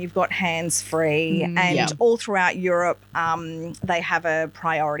it, and then you've got hands-free. And yeah. all throughout Europe, they have a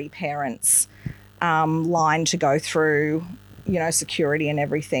priority parents line to go through, security and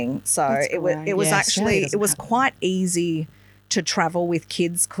everything. So it was quite easy to travel with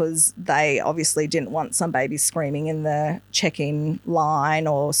kids because they obviously didn't want some baby screaming in the check-in line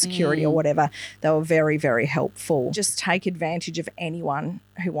or security or whatever. They were very, very helpful. Just take advantage of anyone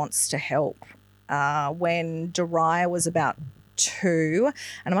who wants to help. When Dariah was about 2,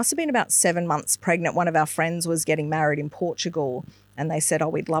 and I must have been about 7 months pregnant, one of our friends was getting married in Portugal, and they said,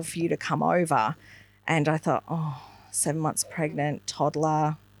 we'd love for you to come over. And I thought, 7 months pregnant,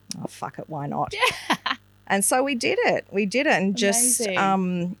 toddler, fuck it, why not? Yeah. And so we did it. And just,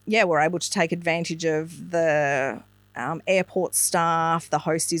 we're able to take advantage of the airport staff, the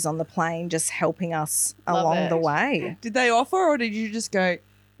hosties on the plane, just helping us along the way. Did they offer, or did you just go,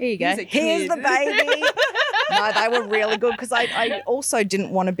 here you go, here's the baby? No, they were really good because I also didn't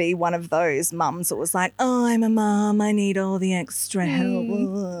want to be one of those mums that was like, I'm a mum, I need all the extra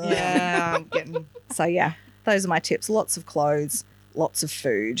help. Yeah, I'm getting... So, those are my tips. Lots of clothes, lots of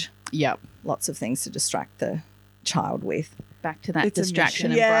food. Yep. Lots of things to distract the child with. Back to that distraction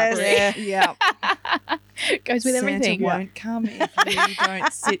and yes. bribery. Yeah. Goes with everything. Santa won't come if you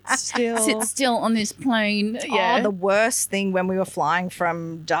don't sit still. Sit still on this plane. Yeah. Oh, the worst thing when we were flying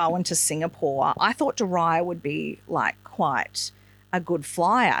from Darwin to Singapore, I thought Dariah would be like quite a good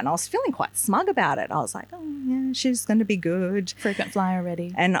flyer, and I was feeling quite smug about it. I was like, she's going to be good. Frequent flyer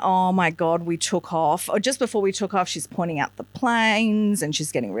already. And oh my God, we took off. Or just before we took off, she's pointing out the planes and she's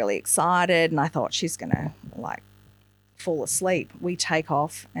getting really excited. And I thought she's going to fall asleep. We take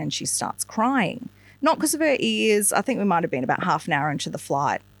off and she starts crying. Not because of her ears. I think we might have been about half an hour into the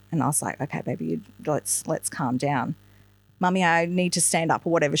flight. And I was like, okay, baby, let's calm down. Mummy, I need to stand up,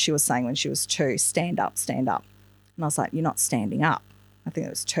 or whatever she was saying when she was 2. Stand up, stand up. And I was like, you're not standing up. I think it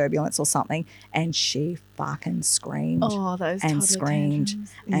was turbulence or something. And she fucking screamed. Oh, those and toddler screamed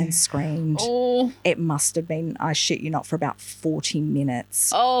tantrums. and screamed. Oh. It must have been, I shit you not, for about 40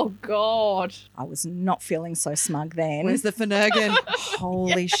 minutes. Oh, God. I was not feeling so smug then. Where's the Finnegan?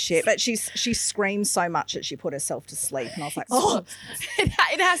 Holy shit. But she screamed so much that she put herself to sleep. And I was like, oh,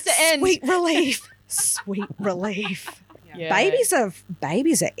 It has to end. sweet relief. Sweet relief. Yeah.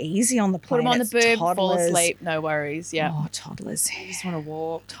 Babies are easy on the Put plane. them on the It's boob, fall toddlers. asleep, no worries. Yeah. Oh, toddlers. I just want to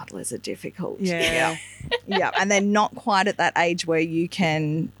walk. Toddlers are difficult. Yeah. Yeah. And they're not quite at that age where you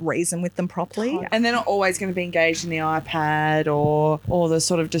can reason with them properly. And they're not always going to be engaged in the iPad or all the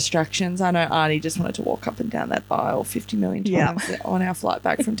sort of distractions. I know Arnie just wanted to walk up and down that aisle 50 million times on our flight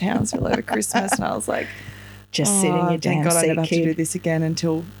back from Townsville over Christmas. And I was like, Just sit in your damn thank God I seat, never have to do kid. this again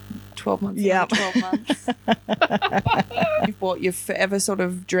until 12 months. Yep. 12 months. You've bought your forever sort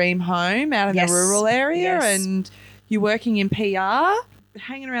of dream home out in Yes. the rural area, Yes. and you're working in PR,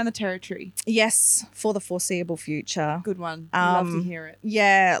 hanging around the territory. Yes, for the foreseeable future. Good one. Love to hear it.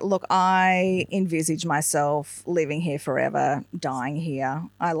 Yeah, look, I envisage myself living here forever, dying here.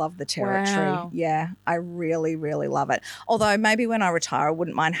 I love the territory. Wow. Yeah, I really, really love it. Although maybe when I retire, I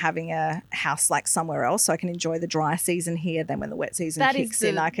wouldn't mind having a house like somewhere else so I can enjoy the dry season here. Then when the wet season kicks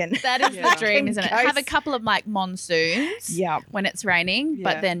in, I can. That is the dream, isn't it? Have a couple of monsoons when it's raining,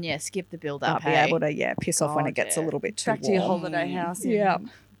 but then, skip the build up. I'll be able to, piss off when it gets a little bit too Back warm. to your holiday house in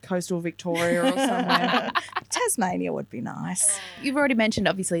coastal Victoria or somewhere. Tasmania would be nice. You've already mentioned,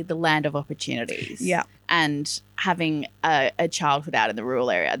 obviously, the land of opportunities. Yeah. And having a childhood out in the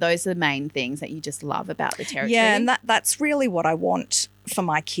rural area. Those are the main things that you just love about the territory. Yeah, and that's really what I want for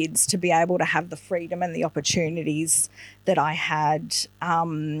my kids, to be able to have the freedom and the opportunities that I had.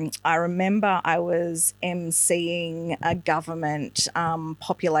 I remember I was emceeing a government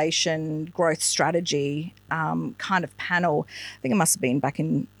population growth strategy kind of panel. I think it must have been back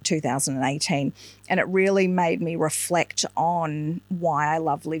in 2018. And it really made me reflect on why I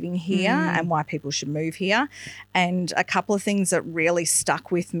love living here and why people should move here. And a couple of things that really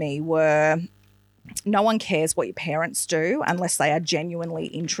stuck with me were, no one cares what your parents do unless they are genuinely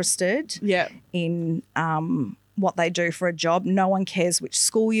interested in what they do for a job. No one cares which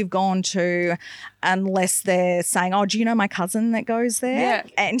school you've gone to unless they're saying, oh, do you know my cousin that goes there?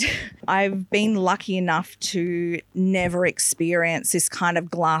 Yeah. And I've been lucky enough to never experience this kind of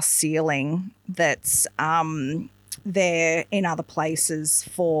glass ceiling that's there in other places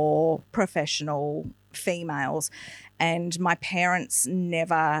for professional females. And my parents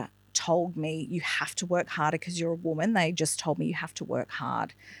never told me you have to work harder because you're a woman. They just told me you have to work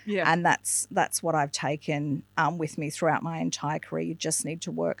hard. Yeah. And that's what I've taken with me throughout my entire career. You just need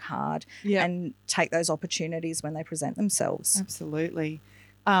to work hard and take those opportunities when they present themselves. Absolutely.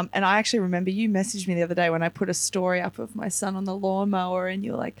 And I actually remember you messaged me the other day when I put a story up of my son on the lawnmower, and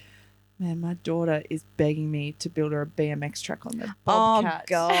you're like, Man, my daughter is begging me to build her a BMX track on the Bobcat. Oh,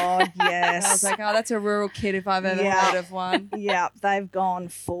 God, yes. I was like, oh, that's a rural kid if I've ever Yeah. heard of one. Yeah, they've gone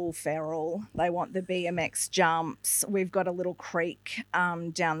full feral. They want the BMX jumps. We've got a little creek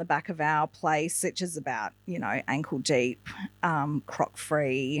down the back of our place, which is about, ankle deep, croc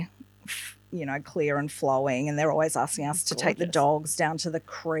free, clear and flowing. And they're always asking us to take the Gorgeous. dogs down to the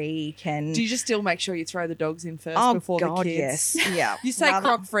creek. And Do you just still make sure you throw the dogs in first oh, before God, the kids? yes. Yeah. You say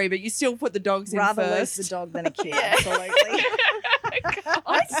croc free, but you still put the dogs in Rather first. lose the dog than a kid, absolutely.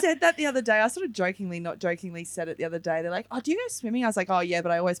 I said that the other day. I sort of not jokingly said it the other day. They're like, oh, do you go swimming? I was like, oh, yeah,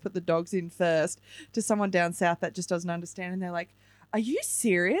 but I always put the dogs in first, to someone down south that just doesn't understand. And they're like, are you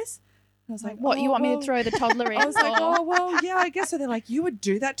serious? And I was like, What, you want me to well. throw the toddler in? I was like, or- oh, well, yeah, I guess so. They're like, you would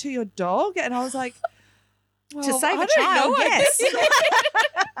do that to your dog? And I was like, well, To save I a don't child, know, I yes.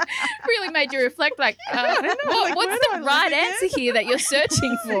 guess. really made you reflect, like, like, what's where do I the live right again? answer here that you're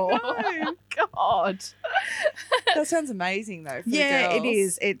searching for? know. God. That sounds amazing, though. For Yeah, the it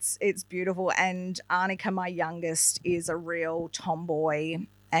girls. is. It's beautiful. And Arnica, my youngest, is a real tomboy.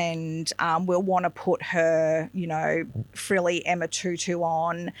 And we'll want to put her, frilly Emma tutu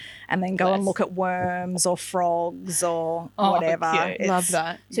on and then go and Bless. look at worms or frogs or Oh, whatever. cute. Love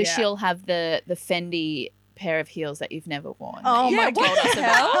that. So she'll have the Fendi pair of heels that you've never worn. Oh, that you my told God. us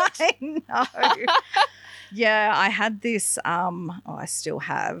about. I know. Yeah, I had this, I still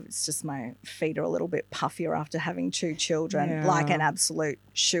have. It's just my feet are a little bit puffier after having 2 children, Yeah. like an absolute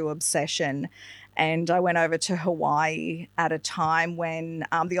shoe obsession. And I went over to Hawaii at a time when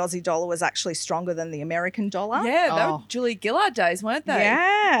the Aussie dollar was actually stronger than the American dollar. Yeah, they Oh. were Julie Gillard days, weren't they?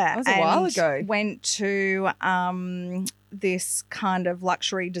 Yeah. That was a while And ago. Went to this kind of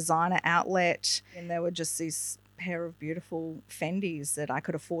luxury designer outlet, and there were just these pair of beautiful Fendis that I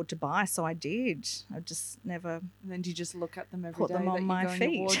could afford to buy, so I did. I just never And then do you just look at them every Put day them on that you my go in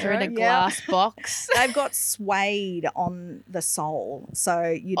feet. your They're in a wardrobe? glass box. They've got suede on the sole, so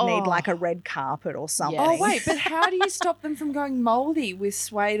you'd need Oh. like a red carpet or something. Yes. Oh, wait, but how do you stop them from going mouldy with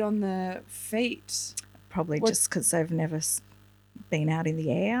suede on the feet? Probably What- just because they've never been out in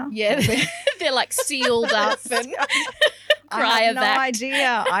the air. Yeah, they're like sealed up and I have no cryovac.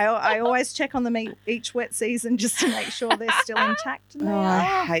 idea. I always check on them each wet season just to make sure they're still intact. And they Oh, I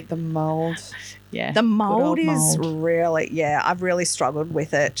are. hate the mould. Yeah. The mold old is mould. really, I've really struggled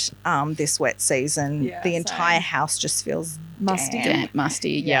with it this wet season. Yeah, the same. entire house just feels Musty. damp. Damp,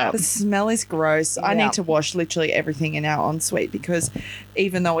 musty. Yeah. Yeah. The smell is gross. I Yeah. need to wash literally everything in our ensuite because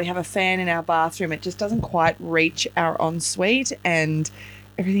even though we have a fan in our bathroom, it just doesn't quite reach our ensuite and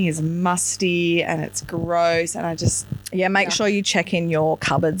everything is musty and it's gross and I just Yeah, make sure you check in your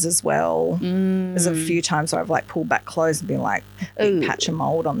cupboards as well. Mm. There's a few times where I've like pulled back clothes and been like, Ooh. big patch of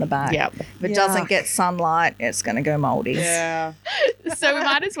mold on the back. Yep. If it doesn't get sunlight, it's going to go moldy. yeah. So we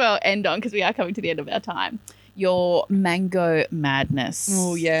might as well end on, because we are coming to the end of our time, your mango madness.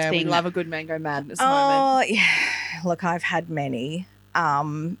 Oh yeah, we thing. love a good mango madness moment. Oh, yeah. Look, I've had many.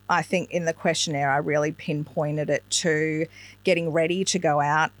 I think in the questionnaire, I really pinpointed it to getting ready to go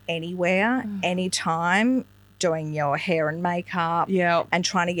out anywhere, anytime, doing your hair and makeup, Yeah. and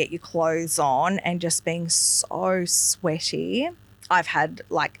trying to get your clothes on and just being so sweaty. I've had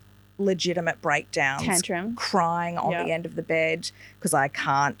like legitimate breakdowns, Tantrum. crying on Yeah. the end of the bed because I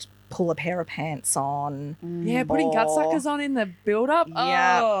can't pull a pair of pants on. Yeah, putting gut suckers on in the build up.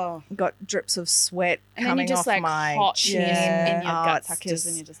 Yeah. Oh. Got drips of sweat And then coming you just off like my hot chin. in your Oh, gut it's suckers, just-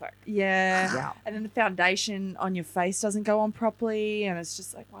 and you're just like, Yeah. Yeah. And then the foundation on your face doesn't go on properly and it's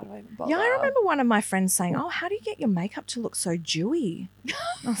just like, why do I even bother? Yeah, I remember one of my friends saying, "Oh, how do you get your makeup to look so dewy?"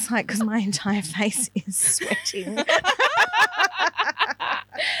 I was like, "Because my entire face is sweating."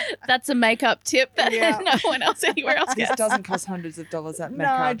 that's a makeup tip that Yeah. no one else anywhere else This gets. doesn't cost hundreds of dollars at No,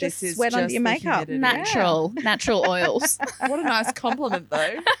 Mecca. just This is sweat under just your the makeup. humidity. Natural oils. What a nice compliment,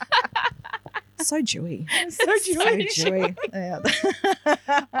 though. So dewy. So dewy. So dewy. Yeah.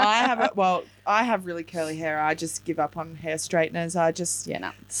 I have really curly hair. I just give up on hair straighteners. I just Yeah,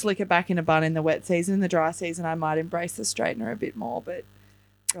 no. slick it back in a bun in the wet season. In the dry season, I might embrace the straightener a bit more. But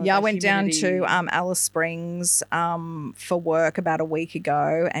God, Yeah, I the went down to humidity- Alice Springs for work about a week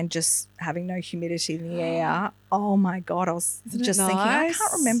ago, and just having no humidity in the air. Oh my God, I was Isn't it just thinking, I nice?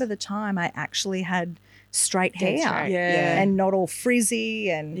 can't remember the time I actually had straight Dead hair. straight. Yeah. And not all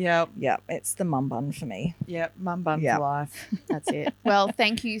frizzy and Yep. yeah, it's the mum bun for me. Yep. Mum bun Yeah. for life. That's it. Well,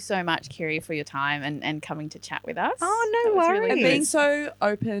 thank you so much, Kyrrie, for your time and coming to chat with us. Oh, no That was really worries. And good. being so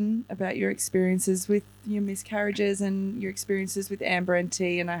open about your experiences with your miscarriages and your experiences with Amber and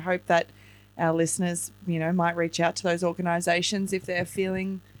T. And I hope that our listeners, might reach out to those organisations if they're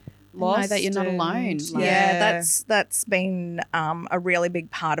feeling lost. Know that you're not alone. Like- Yeah, that's been a really big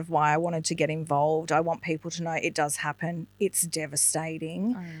part of why I wanted to get involved. I want people to know it does happen. It's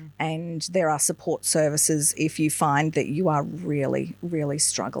devastating, and there are support services if you find that you are really, really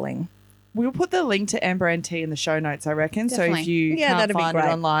struggling. We'll put the link to Amber and T in the show notes, I reckon. Definitely. So if you Yeah, can't that'd be find it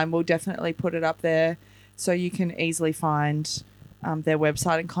great. online, we'll definitely put it up there so you can easily find their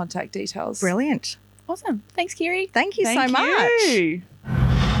website and contact details. Brilliant. Awesome. Thanks, Kyrrie. Thank you Thank so much. you.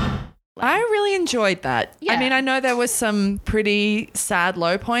 I really enjoyed that. Yeah. I mean, I know there was some pretty sad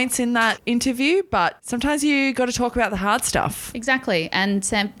low points in that interview, but sometimes you got to talk about the hard stuff. Exactly. And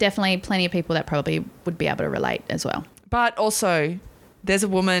definitely plenty of people that probably would be able to relate as well. But also, there's a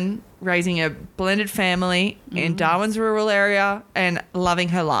woman raising a blended family in Darwin's rural area and loving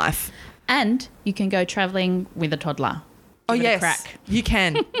her life. And you can go travelling with a toddler. Oh, Give it a yes. crack. You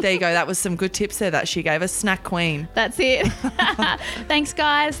can. There you go. That was some good tips there that she gave us. Snack queen. That's it. Thanks,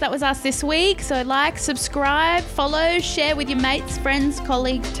 guys. That was us this week. So like, subscribe, follow, share with your mates, friends,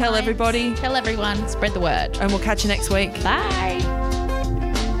 colleagues. Tell clients. everybody. Tell everyone. Spread the word. And we'll catch you next week. Bye.